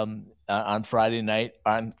State on Friday night,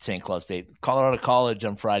 on St. Cloud State, Colorado College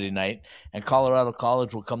on Friday night, and Colorado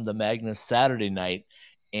College will come to Magnus Saturday night,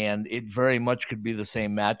 and it very much could be the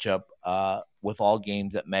same matchup with all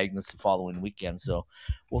games at Magnus the following weekend. So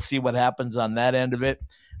we'll see what happens on that end of it.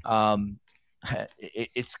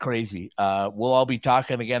 It's crazy. We'll all be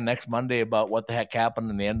talking again next Monday about what the heck happened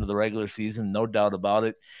in the end of the regular season, no doubt about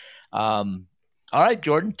it. All right,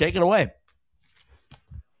 Jordan, take it away.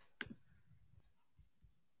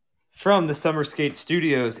 From the Summer Skate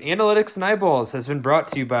Studios, Analytics and Eyeballs has been brought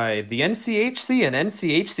to you by the NCHC and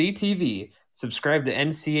NCHC TV. Subscribe to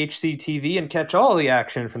NCHC TV and catch all the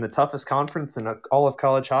action from the toughest conference in all of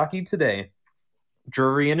college hockey today.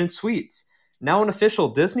 Drury Inn and Suites, now an official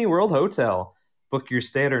Disney World hotel. Book your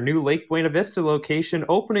stay at our new Lake Buena Vista location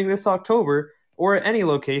opening this October, or at any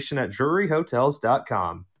location at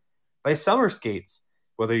druryhotels.com. By Summer Skates,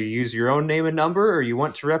 whether you use your own name and number or you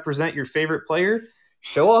want to represent your favorite player,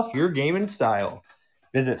 Show off your game in style.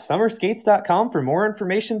 Visit summerskates.com for more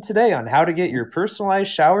information today on how to get your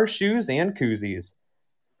personalized shower shoes and koozies.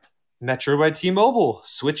 Metro by T-Mobile.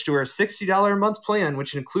 Switch to our $60 a month plan,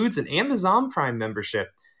 which includes an Amazon Prime membership.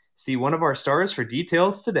 See one of our stars for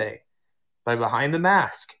details today. By Behind the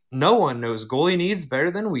Mask. No one knows goalie needs better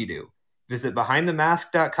than we do. Visit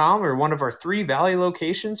BehindTheMask.com or one of our 3 Valley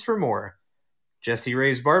locations for more. Jesse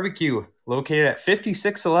Ray's Barbecue. Located at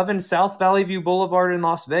 5611 South Valley View Boulevard in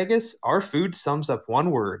Las Vegas, our food sums up one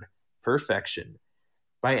word: perfection.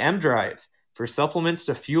 By M-Drive. For supplements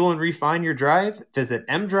to fuel and refine your drive, visit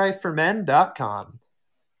mdriveformen.com.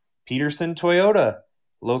 Peterson Toyota.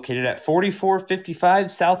 Located at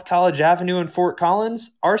 4455 South College Avenue in Fort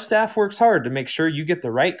Collins, our staff works hard to make sure you get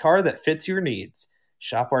the right car that fits your needs.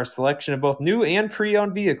 Shop our selection of both new and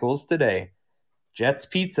pre-owned vehicles today. Jets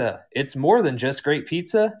Pizza. It's more than just great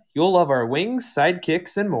pizza. You'll love our wings,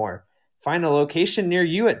 sidekicks, and more. Find a location near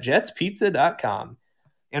you at jetspizza.com.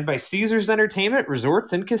 And by Caesars Entertainment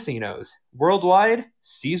Resorts and Casinos. Worldwide,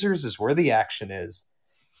 Caesars is where the action is.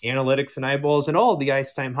 Analytics and Eyeballs and all of the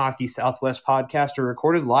Ice Time Hockey Southwest podcasts are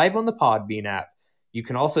recorded live on the Podbean app. You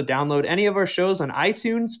can also download any of our shows on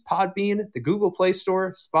iTunes, Podbean, the Google Play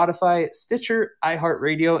Store, Spotify, Stitcher,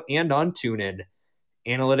 iHeartRadio, and on TuneIn.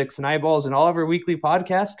 Analytics and Eyeballs and all of our weekly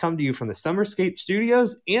podcasts come to you from the Summer Skate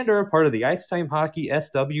Studios and are a part of the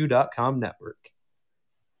IcetimeHockeySW.com network.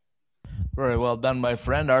 Very well done, my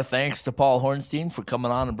friend. Our thanks to Paul Hornstein for coming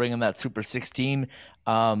on and bringing that Super 16.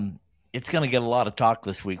 It's going to get a lot of talk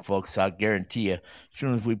this week, folks. I guarantee you. As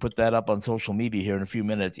soon as we put that up on social media here in a few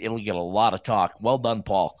minutes, it'll get a lot of talk. Well done,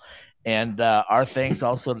 Paul. And our thanks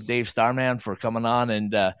also to Dave Starman for coming on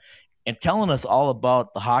and telling us all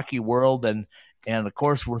about the hockey world. And of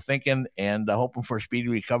course, we're thinking and hoping for a speedy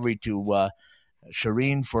recovery to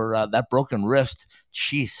Shireen for that broken wrist.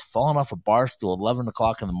 Jeez, falling off a bar stool at 11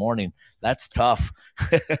 o'clock in the morning. That's tough.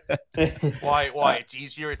 Why? It's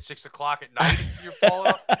easier at 6 o'clock at night if you're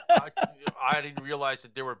falling off? I didn't realize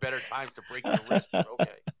that there were better times to break the wrist, but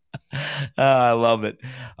okay. I love it.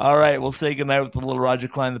 All right, we'll say goodnight with the little Roger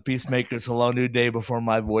Klein, the Peacemakers. Hello, new day before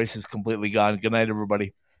my voice is completely gone. Good night,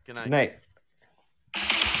 everybody. Good night. Good night.